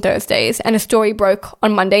Tuesdays and Thursdays, and a story broke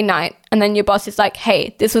on Monday night. And then your boss is like,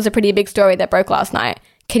 hey, this was a pretty big story that broke last night.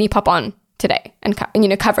 Can you pop on today and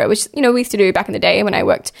cover it? Which, we used to do back in the day when I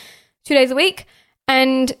worked 2 days a week.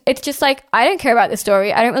 And it's just I don't care about this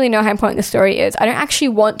story. I don't really know how important this story is. I don't actually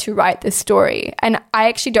want to write this story. And I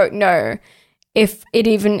actually don't know if it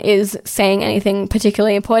even is saying anything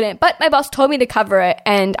particularly important. But my boss told me to cover it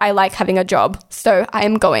and I like having a job. So I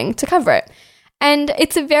am going to cover it. And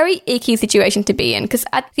it's a very icky situation to be in because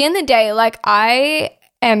at the end of the day, I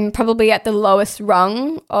am probably at the lowest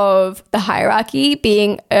rung of the hierarchy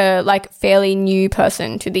being a fairly new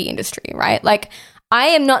person to the industry, right? I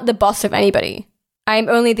am not the boss of anybody. I'm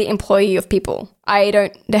only the employee of people. I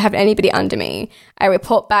don't have anybody under me. I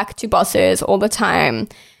report back to bosses all the time.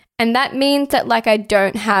 And that means that I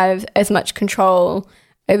don't have as much control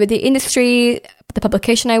over the industry, the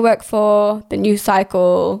publication I work for, the news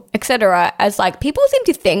cycle, etc. as people seem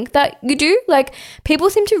to think that you do.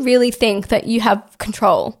 People seem to really think that you have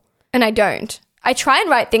control. And I don't. I try and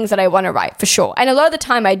write things that I want to write for sure. And a lot of the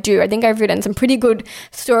time I do. I think I've written some pretty good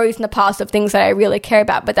stories in the past of things that I really care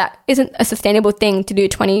about, but that isn't a sustainable thing to do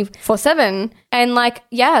 24/7.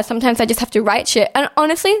 And sometimes I just have to write shit. And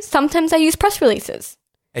honestly, sometimes I use press releases.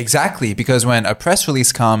 Exactly, because when a press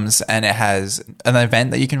release comes and it has an event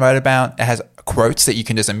that you can write about, it has quotes that you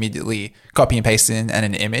can just immediately copy and paste in and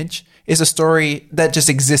an image, is a story that just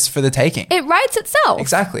exists for the taking. It writes itself.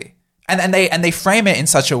 Exactly. And they frame it in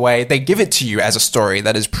such a way, they give it to you as a story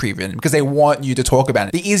that is pre-written because they want you to talk about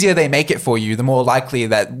it. The easier they make it for you, the more likely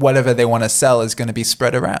that whatever they want to sell is going to be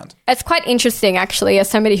spread around. It's quite interesting, actually, as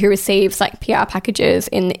somebody who receives like PR packages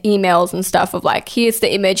in emails and stuff of like, here's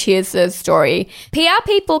the image, here's the story. PR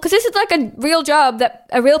people, because this is like a real job that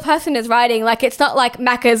a real person is writing. Like, it's not like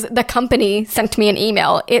Macca's, the company, sent me an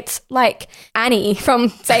email. It's like Annie from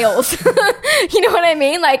sales. You know what I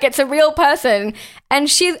mean? Like, it's a real person. And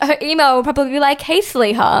her email will probably be like, hey,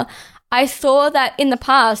 Saliha, I saw that in the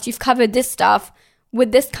past you've covered this stuff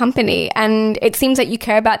with this company and it seems that you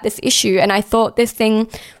care about this issue. And I thought this thing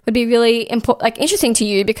would be really interesting to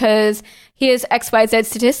you because here's XYZ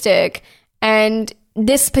statistic and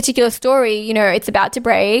this particular story, you know, it's about to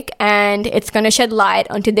break and it's going to shed light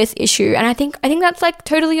onto this issue. And I think that's like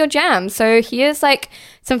totally your jam. So here's like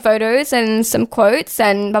some photos and some quotes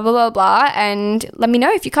and blah, blah, blah, blah. And let me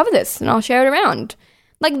know if you cover this and I'll share it around.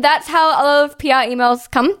 Like, that's how a lot of PR emails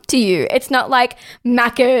come to you. It's not like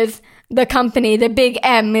Macca's, the company, the big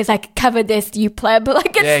M is like, cover this, you pleb.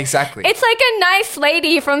 Like, yeah, exactly. It's like a nice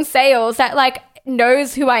lady from sales that like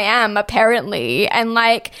knows who I am apparently and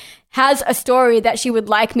like has a story that she would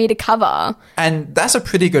like me to cover. And that's a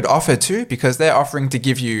pretty good offer too, because they're offering to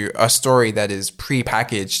give you a story that is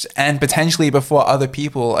pre-packaged and potentially before other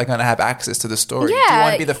people are going to have access to the story. Yeah. Do you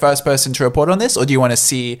want to be the first person to report on this, or do you want to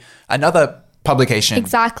see another publication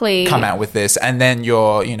come out with this and then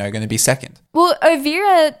you're, going to be second? Well,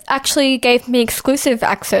 Ovira actually gave me exclusive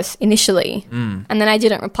access initially and then I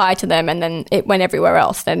didn't reply to them and then it went everywhere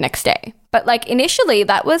else the next day. But like initially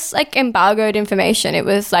that was like embargoed information. It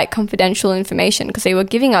was like confidential information because they were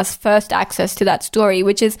giving us first access to that story,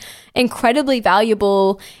 which is incredibly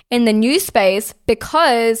valuable in the news space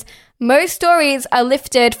because most stories are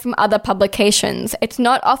lifted from other publications. It's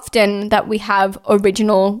not often that we have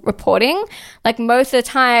original reporting. Like most of the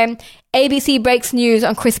time, ABC breaks news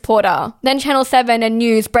on Chris Porter. Then Channel 7 and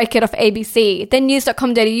News break it off ABC. Then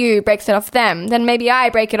news.com.au breaks it off them. Then maybe I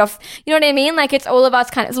break it off. You know what I mean? Like it's all of us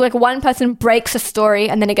it's like one person breaks a story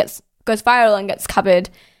and then it goes viral and gets covered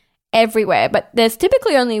everywhere. But there's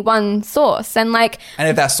typically only one source. And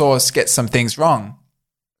if that source gets some things wrong,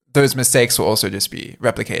 those mistakes will also just be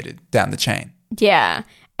replicated down the chain. Yeah.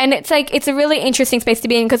 And it's a really interesting space to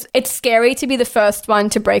be in because it's scary to be the first one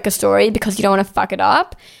to break a story because you don't want to fuck it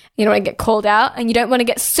up. You don't want to get called out and you don't want to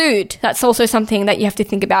get sued. That's also something that you have to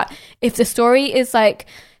think about. If the story is like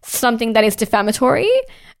something that is defamatory,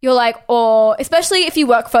 you're like, or especially if you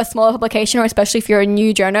work for a smaller publication or especially if you're a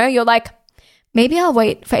new journo, you're like, maybe I'll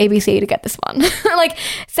wait for ABC to get this one. Like,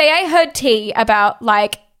 say I heard tea about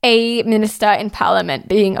like a minister in parliament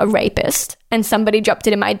being a rapist and somebody dropped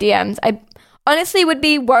it in my DMs, I honestly would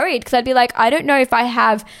be worried because I'd be like, I don't know if I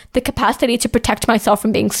have the capacity to protect myself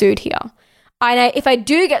from being sued here. And if I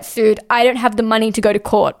do get sued, I don't have the money to go to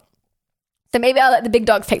court. So maybe I'll let the big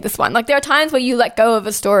dogs take this one. Like there are times where you let go of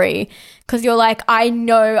a story because you're like, I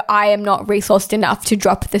know I am not resourced enough to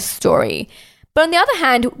drop this story. But on the other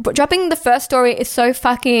hand, dropping the first story is so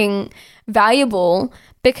fucking valuable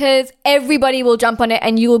because everybody will jump on it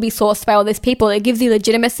and you will be sourced by all these people. It gives you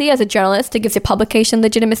legitimacy as a journalist. It gives your publication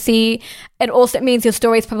legitimacy. It also means your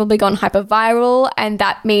story's probably gone hyper viral and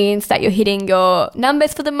that means that you're hitting your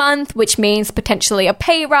numbers for the month, which means potentially a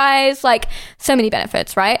pay rise, like so many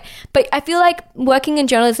benefits, right? But I feel like working in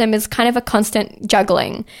journalism is kind of a constant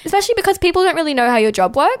juggling, especially because people don't really know how your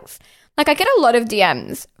job works. Like I get a lot of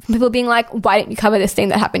DMs from people being like, why didn't you cover this thing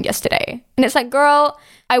that happened yesterday? And it's like, girl,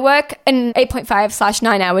 I work an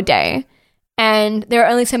 8.5/9 hour day and there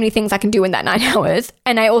are only so many things I can do in that 9 hours.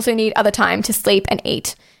 And I also need other time to sleep and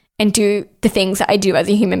eat and do the things that I do as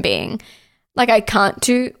a human being. Like I can't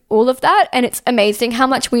do all of that. And it's amazing how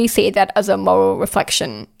much we see that as a moral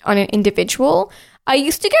reflection on an individual. I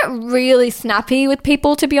used to get really snappy with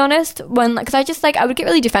people, to be honest, because I would get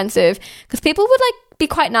really defensive because people would be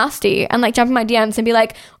quite nasty and jump in my DMs and be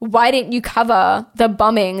like, why didn't you cover the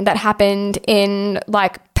bombing that happened in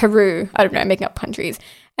Peru? I don't know, making up countries.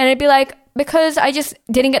 And I'd be like, because I just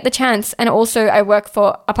didn't get the chance. And also I work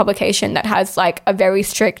for a publication that has a very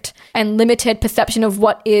strict and limited perception of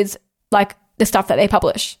what is the stuff that they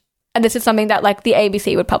publish. And this is something that the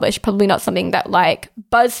ABC would publish, probably not something that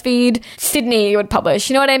BuzzFeed Sydney would publish.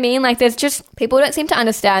 You know what I mean? There's just, people don't seem to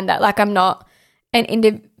understand that I'm not an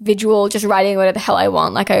individual just writing whatever the hell I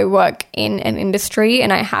want. I work in an industry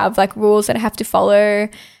and I have rules that I have to follow.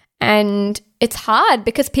 And it's hard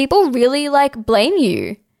because people really blame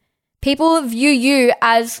you. People view you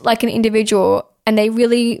as an individual and they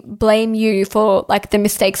really blame you for the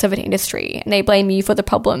mistakes of an industry and they blame you for the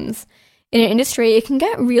problems. In an industry, it can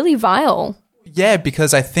get really vile. Yeah,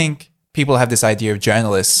 because I think people have this idea of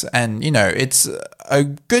journalists, and it's a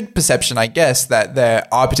good perception, I guess, that they're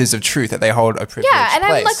arbiters of truth, that they hold a privileged Yeah, and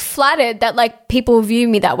place. I'm like flattered that like people view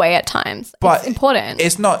me that way at times. But it's important.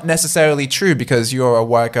 It's not necessarily true, because you're a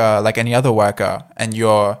worker like any other worker, and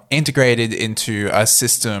you're integrated into a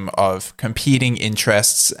system of competing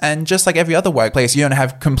interests. And just like every other workplace, you don't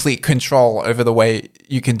have complete control over the way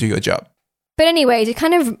you can do your job. But anyway, to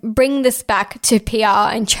kind of bring this back to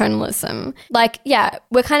PR and journalism, like, yeah,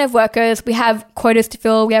 we're kind of workers. We have quotas to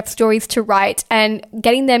fill. We have stories to write, and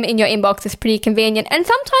getting them in your inbox is pretty convenient. And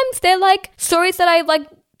sometimes they're like stories that I like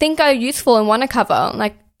think are useful and want to cover.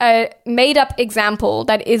 Like a made up example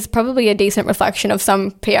that is probably a decent reflection of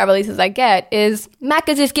some PR releases I get is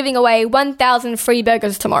Macca's is giving away 1,000 free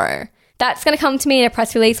burgers tomorrow. That's going to come to me in a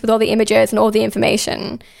press release with all the images and all the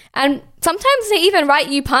information. And sometimes they even write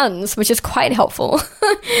you puns, which is quite helpful.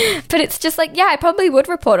 But it's just like, yeah, I probably would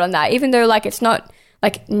report on that, even though like it's not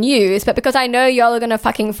like news, but because I know y'all are going to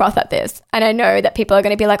fucking froth at this. And I know that people are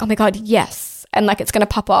going to be like, oh my God, yes. And like it's going to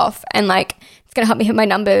pop off, and like it's going to help me hit my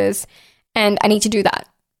numbers, and I need to do that.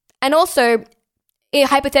 And also,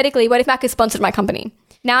 hypothetically, what if Mac has sponsored my company?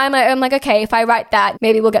 Now I'm like, okay, if I write that,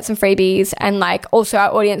 maybe we'll get some freebies, and like also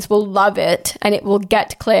our audience will love it and it will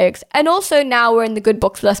get clicks. And also now we're in the good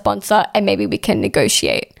books with our sponsor, and maybe we can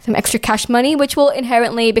negotiate some extra cash money, which will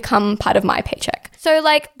inherently become part of my paycheck. So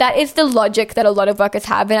like that is the logic that a lot of workers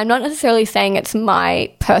have. And I'm not necessarily saying it's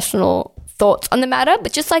my personal thoughts on the matter,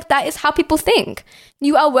 but just like that is how people think.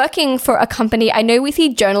 You are working for a company. I know we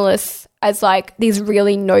see journalists as like these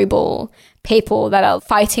really noble people that are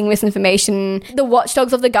fighting misinformation. The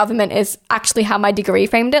watchdogs of the government is actually how my degree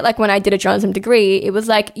framed it. Like when I did a journalism degree, it was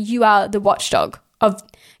like, you are the watchdog of,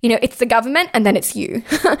 it's the government and then it's you.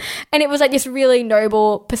 And it was like this really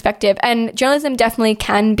noble perspective. And journalism definitely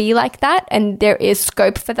can be like that. And there is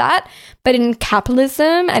scope for that. But in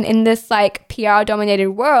capitalism and in this like PR dominated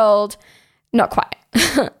world, not quite.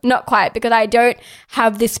 Not quite, because I don't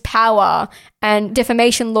have this power, and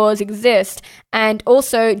defamation laws exist, and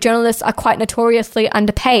also journalists are quite notoriously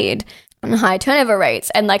underpaid and high turnover rates,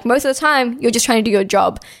 and like most of the time you're just trying to do your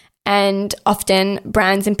job, and often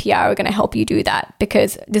brands and PR are going to help you do that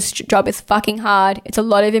because this job is fucking hard. It's a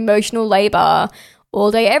lot of emotional labor all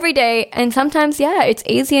day every day, and sometimes it's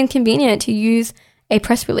easy and convenient to use a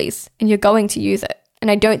press release, and you're going to use it. And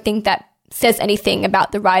I don't think that says anything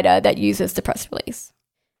about the writer that uses the press release.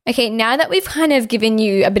 Okay, now that we've kind of given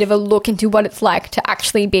you a bit of a look into what it's like to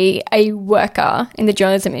actually be a worker in the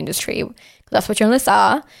journalism industry, that's what journalists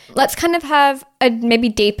are, let's kind of have a maybe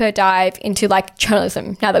deeper dive into like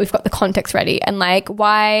journalism now that we've got the context ready, and like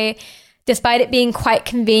why, despite it being quite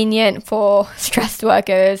convenient for stressed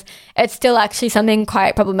workers, it's still actually something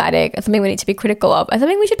quite problematic and something we need to be critical of, and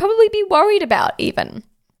something we should probably be worried about even.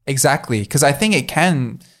 Exactly, because I think it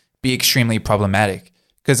can be extremely problematic,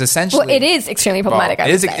 because essentially... Well, it is extremely problematic,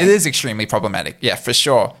 it is extremely problematic, yeah, for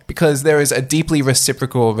sure, because there is a deeply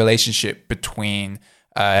reciprocal relationship between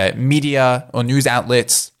media or news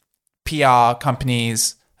outlets, PR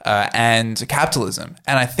companies, and capitalism.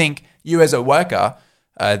 And I think you as a worker,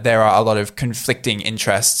 there are a lot of conflicting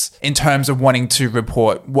interests in terms of wanting to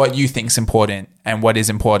report what you think is important and what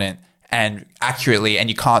is important and accurately, and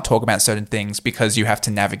you can't talk about certain things because you have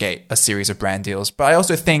to navigate a series of brand deals. But I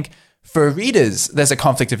also think for readers, there's a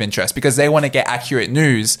conflict of interest because they want to get accurate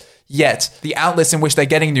news, yet the outlets in which they're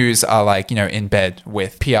getting news are like, in bed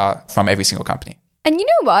with PR from every single company. And you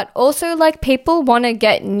know what? Also, like, people want to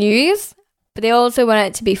get news, but they also want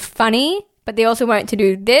it to be funny, but they also want it to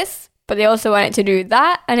do this, but they also want it to do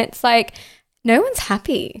that. And it's like, no one's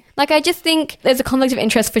happy. Like, I just think there's a conflict of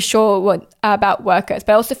interest for sure about workers,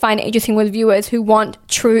 but I also find it interesting with viewers who want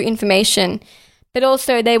true information, but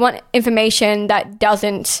also they want information that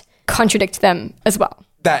doesn't contradict them as well.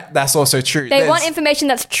 That's also true. They want information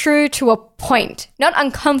that's true to a point, not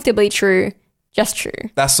uncomfortably true, just true.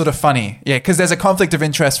 That's sort of funny. Yeah, because there's a conflict of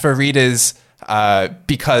interest for readers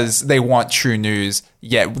because they want true news,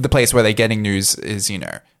 yet the place where they're getting news is,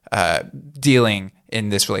 dealing in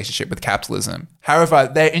this relationship with capitalism. However,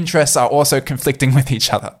 their interests are also conflicting with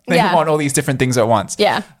each other. They want all these different things at once.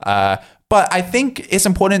 Yeah. But I think it's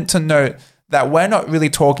important to note that we're not really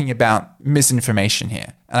talking about misinformation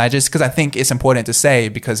here. And because I think it's important to say,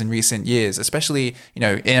 because in recent years, especially,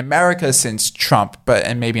 in America since Trump,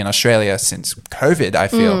 and maybe in Australia since COVID, I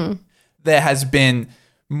feel there has been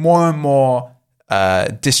more and more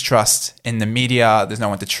distrust in the media. There's no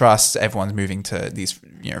one to trust. Everyone's moving to these,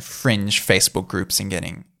 fringe Facebook groups and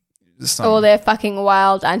getting all their fucking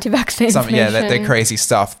wild anti-vaccine information. Their crazy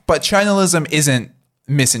stuff. But journalism isn't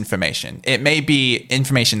misinformation. It may be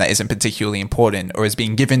information that isn't particularly important or is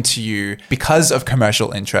being given to you because of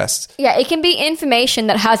commercial interest. Yeah, it can be information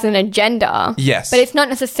that has an agenda. Yes. But it's not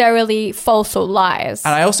necessarily false or lies.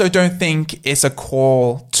 And I also don't think it's a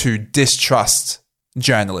call to distrust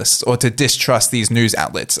journalists or to distrust these news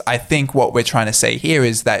outlets. I think what we're trying to say here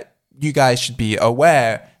is that you guys should be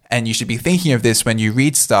aware and you should be thinking of this when you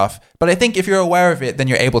read stuff. But I think if you're aware of it, then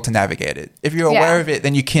you're able to navigate it. If you're aware of it,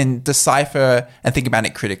 then you can decipher and think about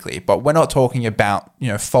it critically. But we're not talking about,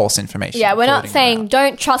 false information. Yeah, we're not saying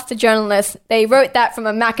don't trust the journalists. They wrote that from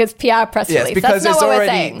a Macca's PR press release. Because That's not what we're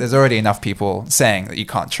saying. There's already enough people saying that you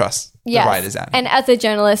can't trust the writers out. And as a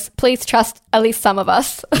journalist, please trust at least some of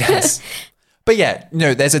us. Yes. But yeah,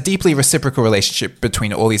 there's a deeply reciprocal relationship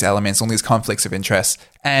between all these elements, all these conflicts of interest.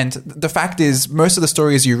 And the fact is, most of the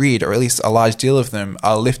stories you read, or at least a large deal of them,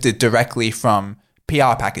 are lifted directly from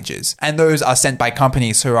PR packages. And those are sent by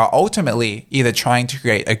companies who are ultimately either trying to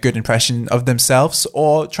create a good impression of themselves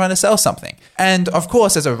or trying to sell something. And of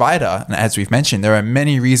course, as a writer, and as we've mentioned, there are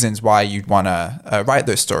many reasons why you'd want to write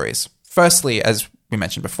those stories. Firstly, as we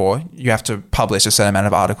mentioned before, you have to publish a certain amount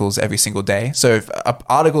of articles every single day. So if an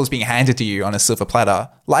article is being handed to you on a silver platter,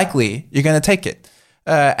 likely you're going to take it.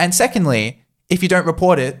 And secondly, if you don't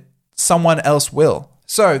report it, someone else will.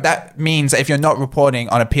 So that means that if you're not reporting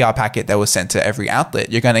on a PR packet that was sent to every outlet,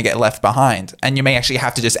 you're going to get left behind. And you may actually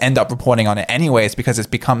have to just end up reporting on it anyways because it's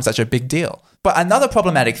become such a big deal. But another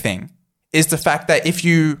problematic thing is the fact that if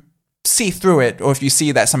you see through it, or if you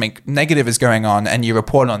see that something negative is going on and you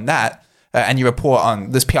report on that, and you report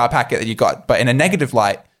on this PR packet that you got, but in a negative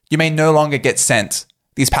light, you may no longer get sent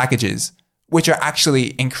these packages, which are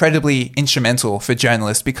actually incredibly instrumental for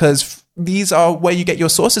journalists because these are where you get your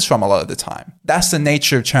sources from a lot of the time. That's the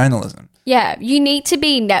nature of journalism. Yeah, you need to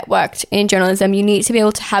be networked in journalism. You need to be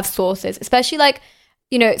able to have sources, especially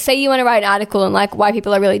say you want to write an article on why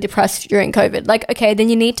people are really depressed during COVID. Okay, then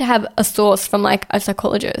you need to have a source from a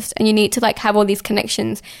psychologist, and you need to have all these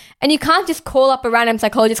connections. And you can't just call up a random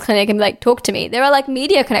psychologist clinic and be talk to me. There are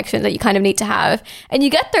media connections that you kind of need to have. And you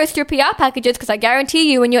get those through PR packages because I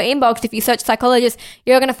guarantee you in your inbox, if you search psychologist,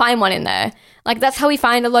 you're going to find one in there. That's how we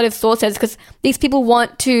find a lot of sources because these people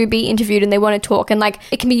want to be interviewed and they want to talk, and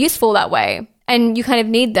it can be useful that way. And you kind of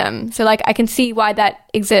need them. So, I can see why that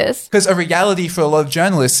exists. Because a reality for a lot of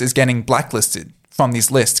journalists is getting blacklisted from these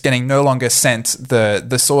lists, getting no longer sent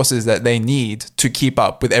the sources that they need to keep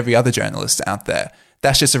up with every other journalist out there.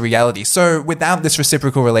 That's just a reality. So without this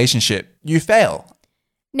reciprocal relationship, you fail.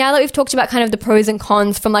 Now that we've talked about kind of the pros and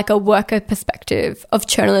cons from a worker perspective of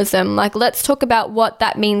journalism, let's talk about what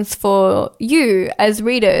that means for you as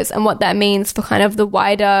readers and what that means for kind of the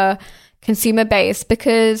wider consumer base.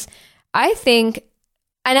 Because I think,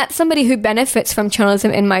 and as somebody who benefits from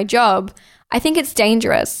journalism in my job, I think it's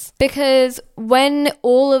dangerous because when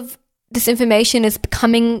all of this information is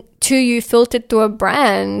coming to you filtered through a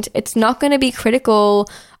brand, it's not going to be critical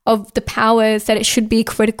of the powers that it should be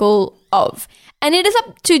critical of. And it is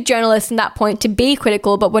up to journalists in that point to be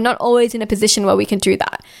critical, but we're not always in a position where we can do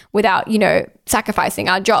that without, sacrificing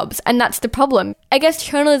our jobs. And that's the problem. I guess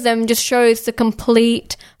journalism just shows the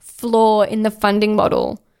complete flaw in the funding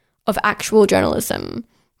model of actual journalism,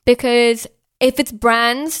 because if it's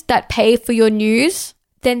brands that pay for your news,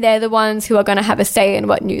 then they're the ones who are going to have a say in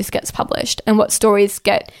what news gets published and what stories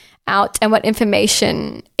get out and what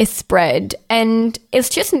information is spread. And it's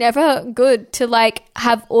just never good to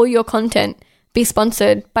have all your content be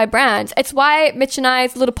sponsored by brands. It's why Mitch and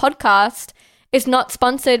I's little podcast is not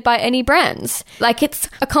sponsored by any brands. It's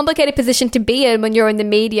a complicated position to be in when you're in the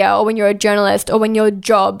media or when you're a journalist or when your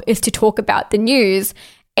job is to talk about the news.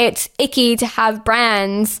 It's icky to have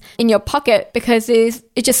brands in your pocket because it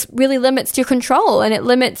just really limits your control and it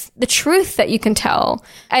limits the truth that you can tell.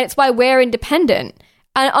 And it's why we're independent.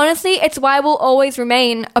 And honestly, it's why we'll always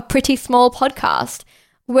remain a pretty small podcast.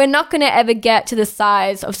 We're not going to ever get to the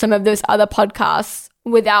size of some of those other podcasts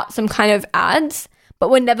without some kind of ads, but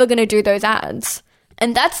we're never going to do those ads.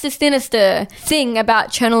 And that's the sinister thing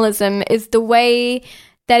about journalism, is the way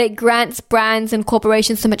that it grants brands and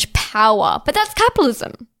corporations so much power. But that's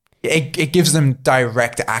capitalism. It gives them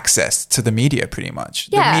direct access to the media, pretty much.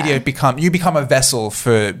 Yeah. The media you become a vessel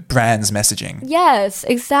for brands' messaging. Yes,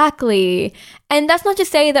 exactly. And that's not to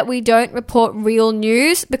say that we don't report real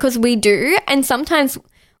news, because we do. And sometimes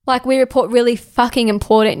we report really fucking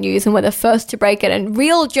important news and we're the first to break it. And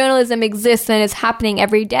real journalism exists and is happening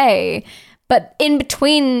every day. But in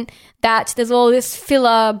between that, there's all this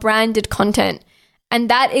filler branded content. And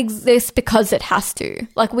that exists because it has to.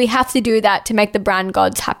 We have to do that to make the brand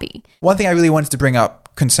gods happy. One thing I really wanted to bring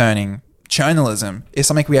up concerning journalism is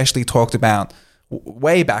something we actually talked about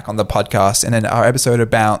way back on the podcast and in our episode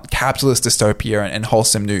about capitalist dystopia and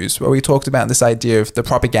wholesome news, where we talked about this idea of the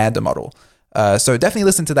propaganda model. So definitely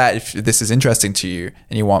listen to that if this is interesting to you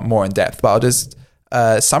and you want more in depth. But I'll just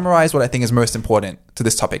summarize what I think is most important to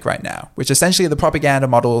this topic right now, which essentially the propaganda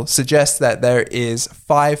model suggests that there is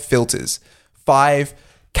 5 filters, 5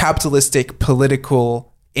 capitalistic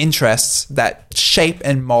political interests that shape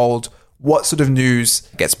and mold what sort of news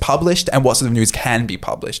gets published and what sort of news can be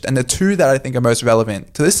published. And the 2 that I think are most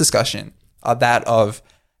relevant to this discussion are that of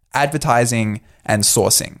advertising and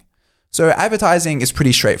sourcing. So advertising is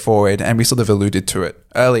pretty straightforward, and we sort of alluded to it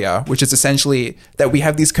earlier, which is essentially that we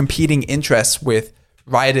have these competing interests with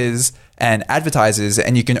writers and advertisers,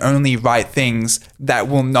 and you can only write things that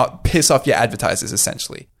will not piss off your advertisers,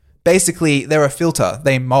 essentially. Basically, they're a filter.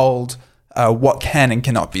 They mold what can and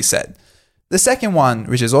cannot be said. The second one,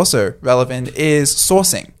 which is also relevant, is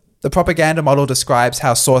sourcing. The propaganda model describes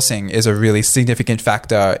how sourcing is a really significant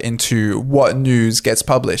factor into what news gets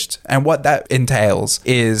published. And what that entails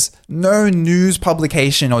is no news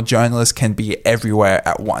publication or journalist can be everywhere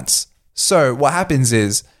at once. So what happens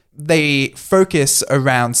is they focus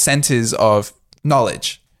around centers of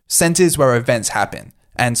knowledge, centers where events happen.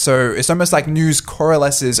 And so it's almost like news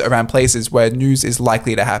coalesces around places where news is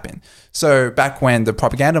likely to happen. So back when the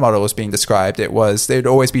propaganda model was being described, there'd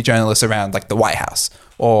always be journalists around like the White House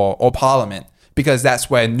or Parliament, because that's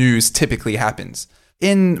where news typically happens.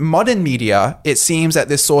 In modern media, it seems that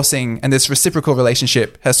this sourcing and this reciprocal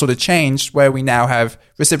relationship has sort of changed, where we now have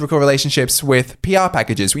reciprocal relationships with PR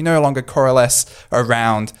packages. We no longer coalesce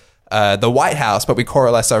around the White House, but we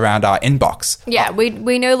coalesce around our inbox. Yeah,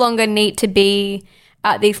 we no longer need to be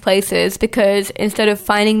at these places, because instead of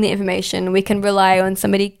finding the information, we can rely on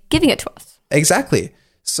somebody giving it to us. Exactly.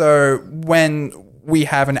 So when we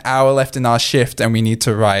have an hour left in our shift and we need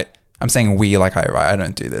to write, I'm saying we like I write, I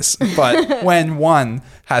don't do this, but when one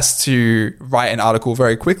has to write an article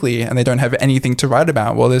very quickly and they don't have anything to write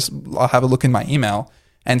about, well, I'll have a look in my email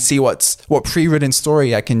and see what pre-written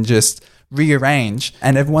story I can just rearrange,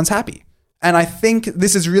 and everyone's happy. And I think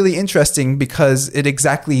this is really interesting because it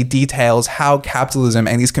exactly details how capitalism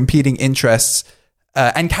and these competing interests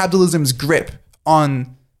and capitalism's grip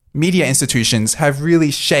on media institutions have really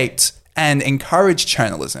shaped and encouraged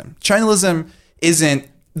journalism. Journalism isn't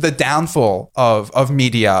the downfall of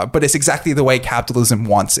media, but it's exactly the way capitalism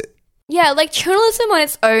wants it. Yeah, like journalism on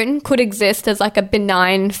its own could exist as like a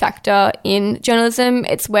benign factor in journalism.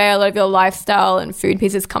 It's where a lot of your lifestyle and food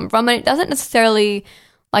pieces come from, and it doesn't necessarily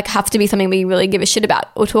like have to be something we really give a shit about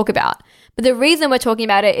or talk about. But the reason we're talking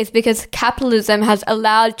about it is because capitalism has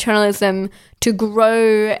allowed journalism to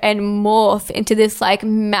grow and morph into this like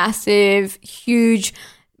massive, huge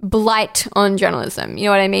blight on journalism. You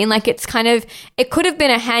know what I mean? Like it could have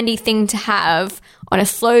been a handy thing to have on a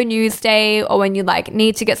slow news day or when you like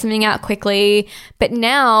need to get something out quickly. But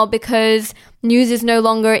now, because news is no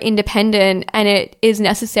longer independent and it is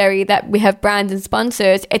necessary that we have brands and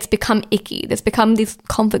sponsors, it's become icky. There's become these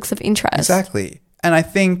conflicts of interest. Exactly. And I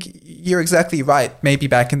think you're exactly right. Maybe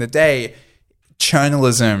back in the day,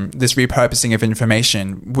 journalism, this repurposing of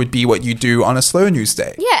information, would be what you do on a slow news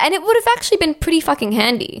day. Yeah, and it would have actually been pretty fucking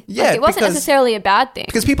handy. Yeah, like, it wasn't necessarily a bad thing.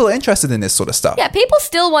 Because people are interested in this sort of stuff. Yeah, people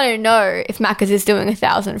still want to know if Macca's is doing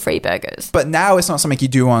 1,000 free burgers. But now it's not something you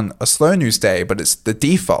do on a slow news day, but it's the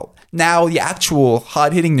default. Now the actual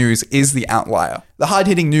hard-hitting news is the outlier. The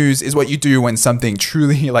hard-hitting news is what you do when something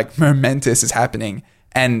truly like momentous is happening,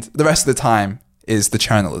 and the rest of the time is the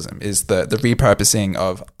journalism, is the repurposing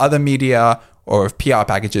of other media or of PR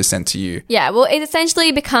packages sent to you. Yeah, well, it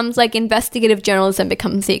essentially becomes like investigative journalism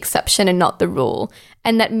becomes the exception and not the rule.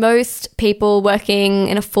 And that most people working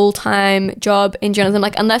in a full-time job in journalism,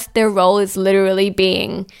 like unless their role is literally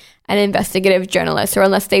being an investigative journalist, or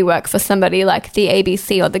unless they work for somebody like the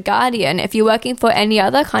ABC or the Guardian, if you're working for any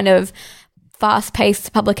other kind of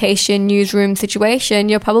fast-paced publication, newsroom situation,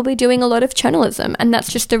 you're probably doing a lot of journalism. And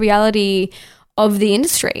that's just the reality of the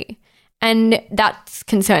industry. And that's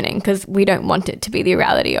concerning because we don't want it to be the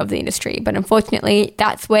reality of the industry. But unfortunately,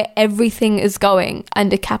 that's where everything is going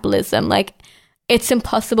under capitalism. Like, it's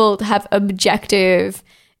impossible to have objective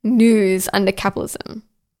news under capitalism.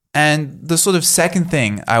 And the sort of second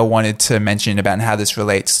thing I wanted to mention about how this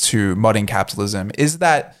relates to modern capitalism is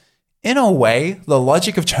that, in a way, the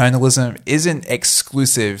logic of journalism isn't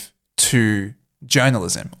exclusive to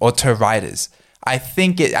journalism or to writers. I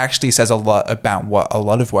think it actually says a lot about what a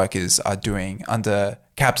lot of workers are doing under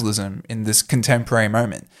capitalism in this contemporary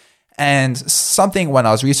moment. And something when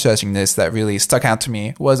I was researching this that really stuck out to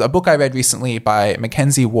me was a book I read recently by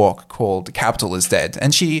Mackenzie Walk called Capital is Dead.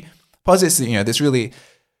 And she posits, this really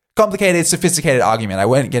complicated, sophisticated argument. I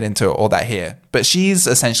won't get into all that here. But she's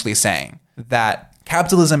essentially saying that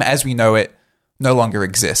capitalism as we know it no longer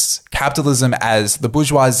exists. Capitalism as the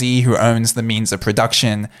bourgeoisie who owns the means of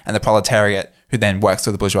production and the proletariat who then works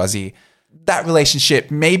for the bourgeoisie. That relationship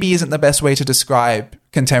maybe isn't the best way to describe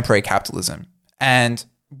contemporary capitalism. And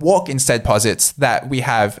Walk instead posits that we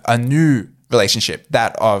have a new relationship,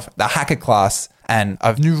 that of the hacker class and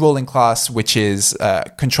a new ruling class, which is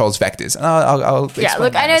controls vectors. And I'll explain. Yeah,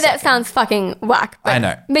 look, I know that sounds fucking whack, but I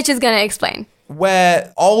know. Mitch is going to explain.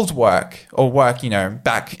 Where old work, or work,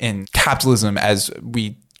 back in capitalism as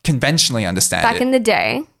we conventionally understand Back in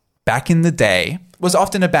the day, was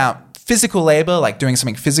often about physical labor, like doing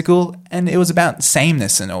something physical, and it was about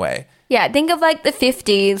sameness in a way. Yeah, think of like the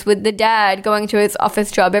 50s with the dad going to his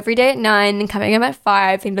office job every day at 9 and coming home at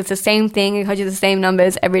 5 and does the same thing and coaches the same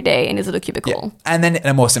numbers every day in his little cubicle. Yeah. And then in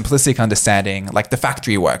a more simplistic understanding, like the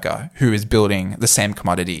factory worker who is building the same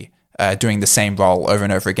commodity, doing the same role over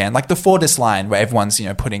and over again, like the Fordist line where everyone's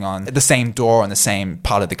putting on the same door on the same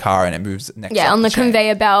part of the car and it moves next. Yeah, on the chain.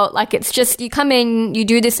 conveyor belt, like it's just you come in, you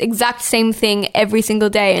do this exact same thing every single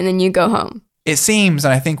day, and then you go home. It seems,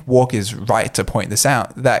 and I think Walk is right to point this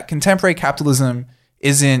out, that contemporary capitalism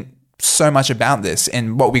isn't so much about this.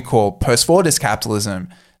 In what we call post-Fordist capitalism,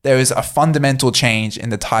 there is a fundamental change in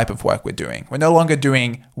the type of work we're doing. We're no longer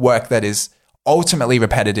doing work that is ultimately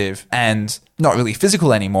repetitive and not really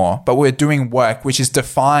physical anymore, but we're doing work which is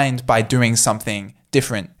defined by doing something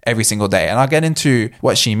different every single day. And I'll get into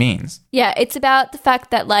what she means. Yeah, it's about the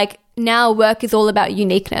fact that like now work is all about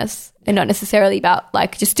uniqueness and not necessarily about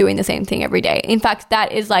like just doing the same thing every day. In fact,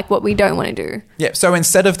 that is like what we don't want to do. Yeah, so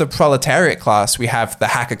instead of the proletariat class, we have the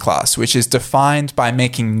hacker class, which is defined by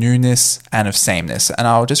making newness and of sameness. And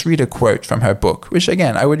I'll just read a quote from her book, which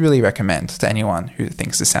again, I would really recommend to anyone who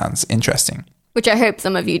thinks this sounds interesting. Which I hope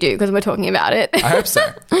some of you do because we're talking about it. I hope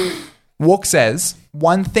so. Walk says,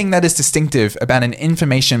 one thing that is distinctive about an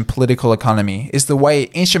information political economy is the way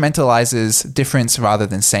it instrumentalizes difference rather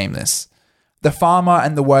than sameness. The farmer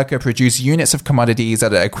and the worker produce units of commodities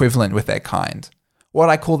that are equivalent with their kind. What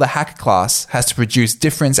I call the hacker class has to produce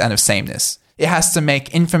difference and of sameness. It has to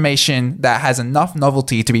make information that has enough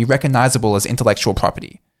novelty to be recognizable as intellectual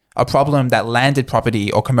property, a problem that landed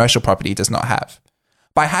property or commercial property does not have.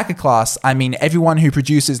 By hacker class, I mean everyone who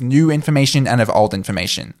produces new information and of old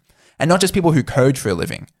information, and not just people who code for a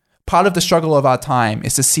living. Part of the struggle of our time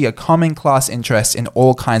is to see a common class interest in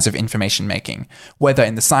all kinds of information making, whether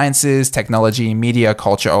in the sciences, technology, media,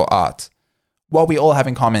 culture, or art. What we all have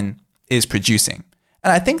in common is producing.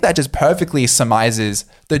 And I think that just perfectly surmises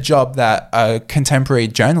the job that a contemporary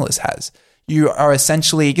journalist has. You are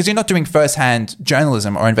essentially, because you're not doing first-hand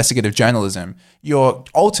journalism or investigative journalism, you're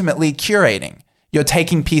ultimately curating. You're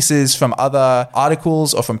taking pieces from other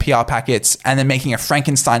articles or from PR packets and then making a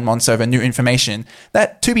Frankenstein monster of a new information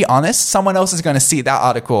that, to be honest, someone else is going to see that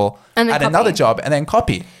article at another job and then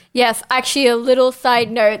copy. Yes, actually a little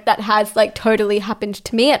side note that has like totally happened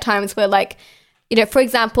to me at times where like, for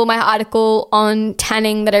example, my article on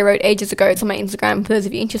tanning that I wrote ages ago, it's on my Instagram for those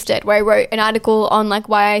of you interested, where I wrote an article on like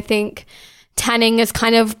why I think tanning is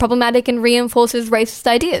kind of problematic and reinforces racist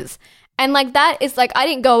ideas. And like that is like, I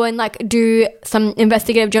didn't go and like do some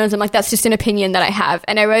investigative journalism. Like that's just an opinion that I have.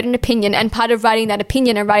 And I wrote an opinion, and part of writing that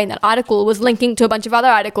opinion and writing that article was linking to a bunch of other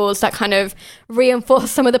articles that kind of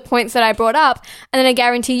reinforce some of the points that I brought up. And then I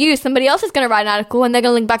guarantee you somebody else is going to write an article and they're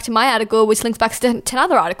going to link back to my article, which links back to 10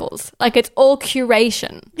 other articles. Like it's all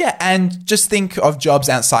curation. Yeah. And just think of jobs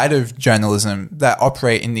outside of journalism that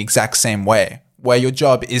operate in the exact same way, where your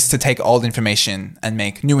job is to take old information and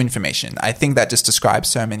make new information. I think that just describes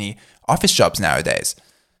so many office jobs nowadays.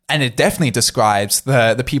 And it definitely describes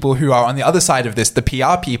the people who are on the other side of this, the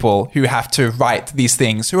PR people who have to write these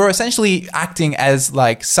things, who are essentially acting as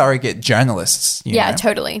like surrogate journalists. You know?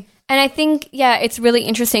 Totally. And I think, it's really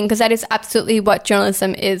interesting because that is absolutely what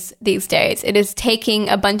journalism is these days. It is taking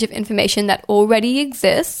a bunch of information that already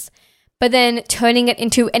exists, but then turning it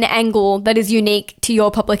into an angle that is unique to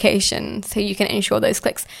your publication so you can ensure those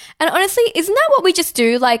clicks. And honestly, isn't that what we just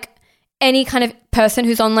do? Like any kind of person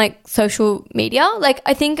who's on like social media? Like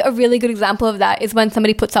I think a really good example of that is when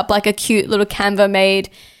somebody puts up like a cute little Canva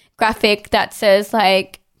made graphic that says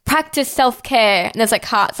like, practice self-care, and there's like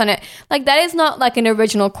hearts on it. Like that is not like an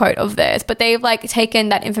original quote of theirs, but they've like taken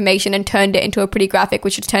that information and turned it into a pretty graphic,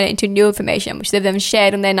 which has turned it into new information, which they've then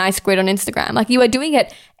shared on their nice grid on Instagram. Like you are doing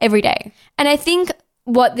it every day. And I think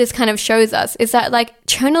what this kind of shows us is that like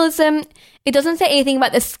journalism, it doesn't say anything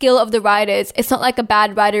about the skill of the writers. It's not like a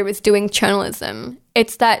bad writer is doing journalism.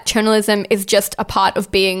 It's that journalism is just a part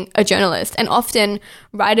of being a journalist. And often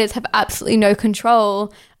writers have absolutely no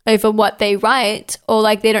control over what they write, or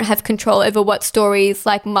like they don't have control over what stories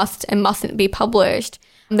like must and mustn't be published.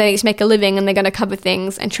 They need to make a living and they're going to cover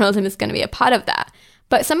things, and journalism is going to be a part of that.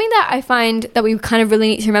 But something that I find that we kind of really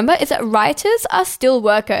need to remember is that writers are still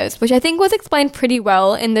workers, which I think was explained pretty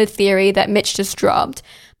well in the theory that Mitch just dropped.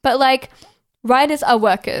 But like, writers are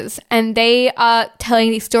workers and they are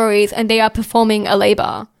telling these stories and they are performing a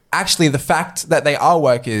labor. Actually, the fact that they are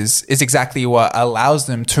workers is exactly what allows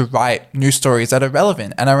them to write news stories that are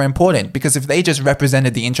relevant and are important. Because if they just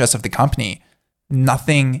represented the interests of the company,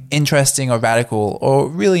 nothing interesting or radical or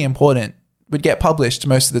really important would get published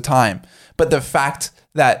most of the time. But the fact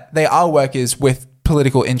that they are workers with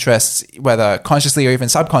political interests, whether consciously or even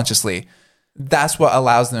subconsciously, that's what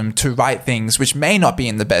allows them to write things which may not be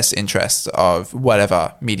in the best interests of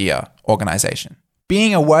whatever media organization.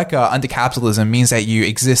 Being a worker under capitalism means that you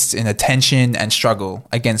exist in a tension and struggle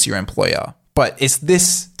against your employer. But it's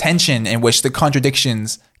this tension in which the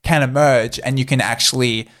contradictions can emerge, and you can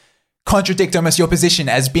actually contradict almost your position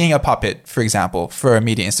as being a puppet, for example, for a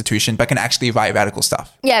media institution, but can actually write radical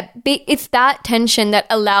stuff. Yeah, it's that tension that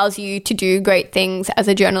allows you to do great things as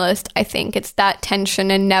a journalist, I think. It's that tension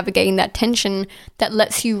and navigating that tension that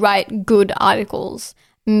lets you write good articles,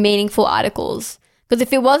 meaningful articles. Because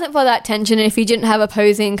if it wasn't for that tension, and if you didn't have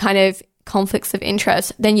opposing kind of conflicts of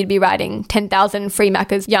interest, then you'd be writing 10,000 free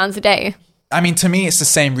Macca's yarns a day. I mean, to me, it's the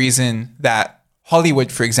same reason that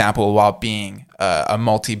Hollywood, for example, while being a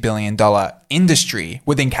multi-billion-dollar industry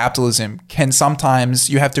within capitalism, can sometimes,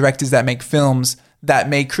 you have directors that make films that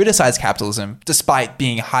may criticize capitalism despite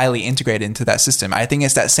being highly integrated into that system. I think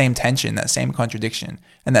it's that same tension, that same contradiction,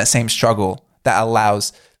 and that same struggle that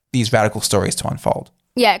allows these radical stories to unfold.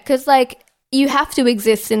 Yeah, because like, you have to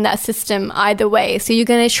exist in that system either way. So you're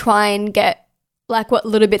going to try and get like what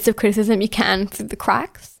little bits of criticism you can through the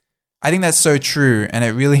cracks. I think that's so true. And it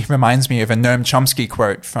really reminds me of a Noam Chomsky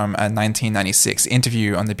quote from a 1996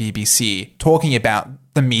 interview on the BBC talking about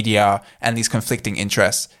the media and these conflicting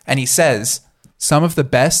interests. And he says, "Some of the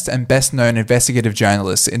best and best known investigative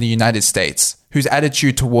journalists in the United States whose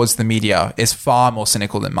attitude towards the media is far more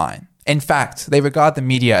cynical than mine. In fact, they regard the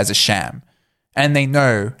media as a sham. And they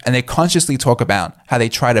know, and they consciously talk about how they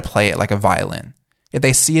try to play it like a violin. If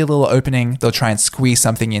they see a little opening, they'll try and squeeze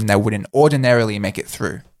something in that wouldn't ordinarily make it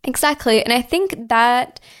through." Exactly. And I think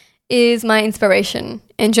that is my inspiration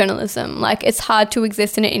in journalism. Like, it's hard to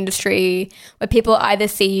exist in an industry where people either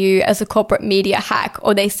see you as a corporate media hack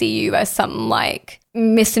or they see you as some like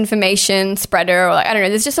misinformation spreader, or like, I don't know,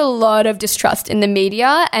 there's just a lot of distrust in the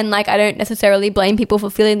media. And like, I don't necessarily blame people for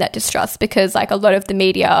feeling that distrust, because like a lot of the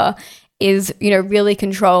media is, you know, really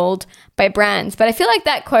controlled by brands. But I feel like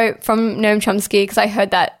that quote from Noam Chomsky, because I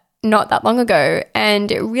heard that not that long ago,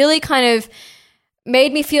 and it really kind of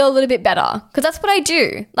made me feel a little bit better, because that's what I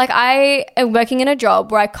do. Like, I am working in a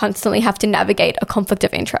job where I constantly have to navigate a conflict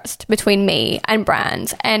of interest between me and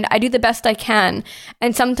brands, and I do the best I can.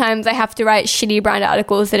 And sometimes I have to write shitty brand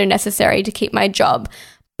articles that are necessary to keep my job.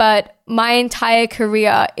 But my entire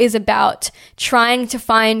career is about trying to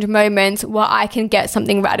find moments where I can get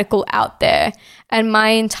something radical out there. And my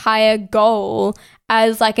entire goal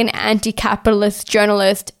as like an anti-capitalist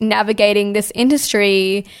journalist navigating this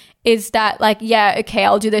industry is that like, yeah, okay,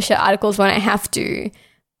 I'll do the shit articles when I have to,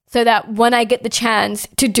 so that when I get the chance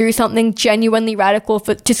to do something genuinely radical,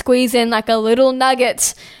 to squeeze in like a little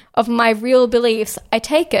nugget of my real beliefs, I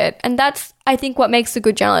take it. And that's, I think, what makes a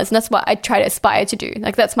good journalist. And that's what I try to aspire to do.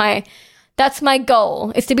 Like, that's my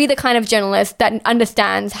goal, is to be the kind of journalist that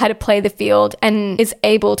understands how to play the field and is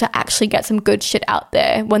able to actually get some good shit out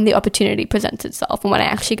there when the opportunity presents itself and when I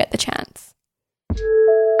actually get the chance.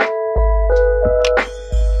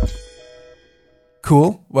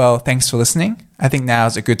 Cool. Well, thanks for listening. I think now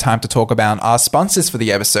is a good time to talk about our sponsors for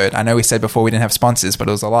the episode. I know we said before we didn't have sponsors, but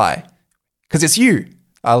it was a lie. Because it's you,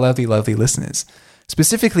 our lovely, lovely listeners.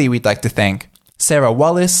 Specifically, we'd like to thank Sarah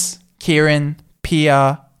Wallace, Kieran,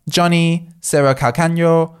 Pia, Johnny, Sarah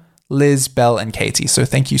Calcagno, Liz, Belle, and Katie. So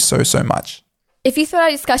thank you so, so much. If you thought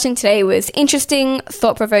our discussion today was interesting,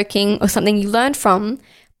 thought-provoking, or something you learned from,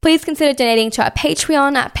 please consider donating to our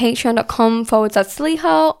Patreon at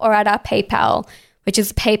patreon.com/Saliha, or at our PayPal, which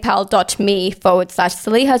is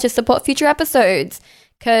paypal.me/Saliha, to support future episodes.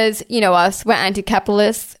 Because, you know us, we're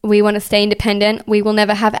anti-capitalists. We want to stay independent. We will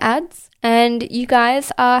never have ads. And you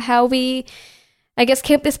guys are how we, I guess,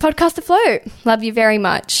 keep this podcast afloat. Love you very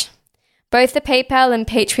much. Both the PayPal and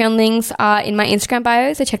Patreon links are in my Instagram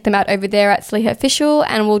bio, so check them out over there at Saliha Official,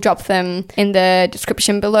 and we'll drop them in the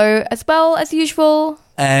description below as well, as usual.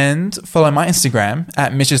 And follow my Instagram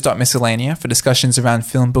at mitches.miscellanea for discussions around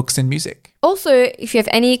film, books, and music. Also, if you have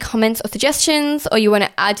any comments or suggestions or you want to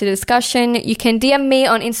add to the discussion, you can DM me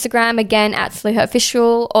on Instagram again at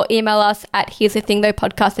SloHerOfficial or email us at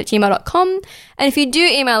here'sthethingthoughpodcast@gmail.com. And if you do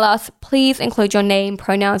email us, please include your name,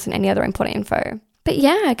 pronouns, and any other important info. But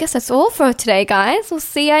yeah, I guess that's all for today, guys. We'll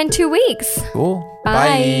see you in 2 weeks. Cool.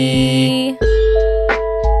 Bye. Bye.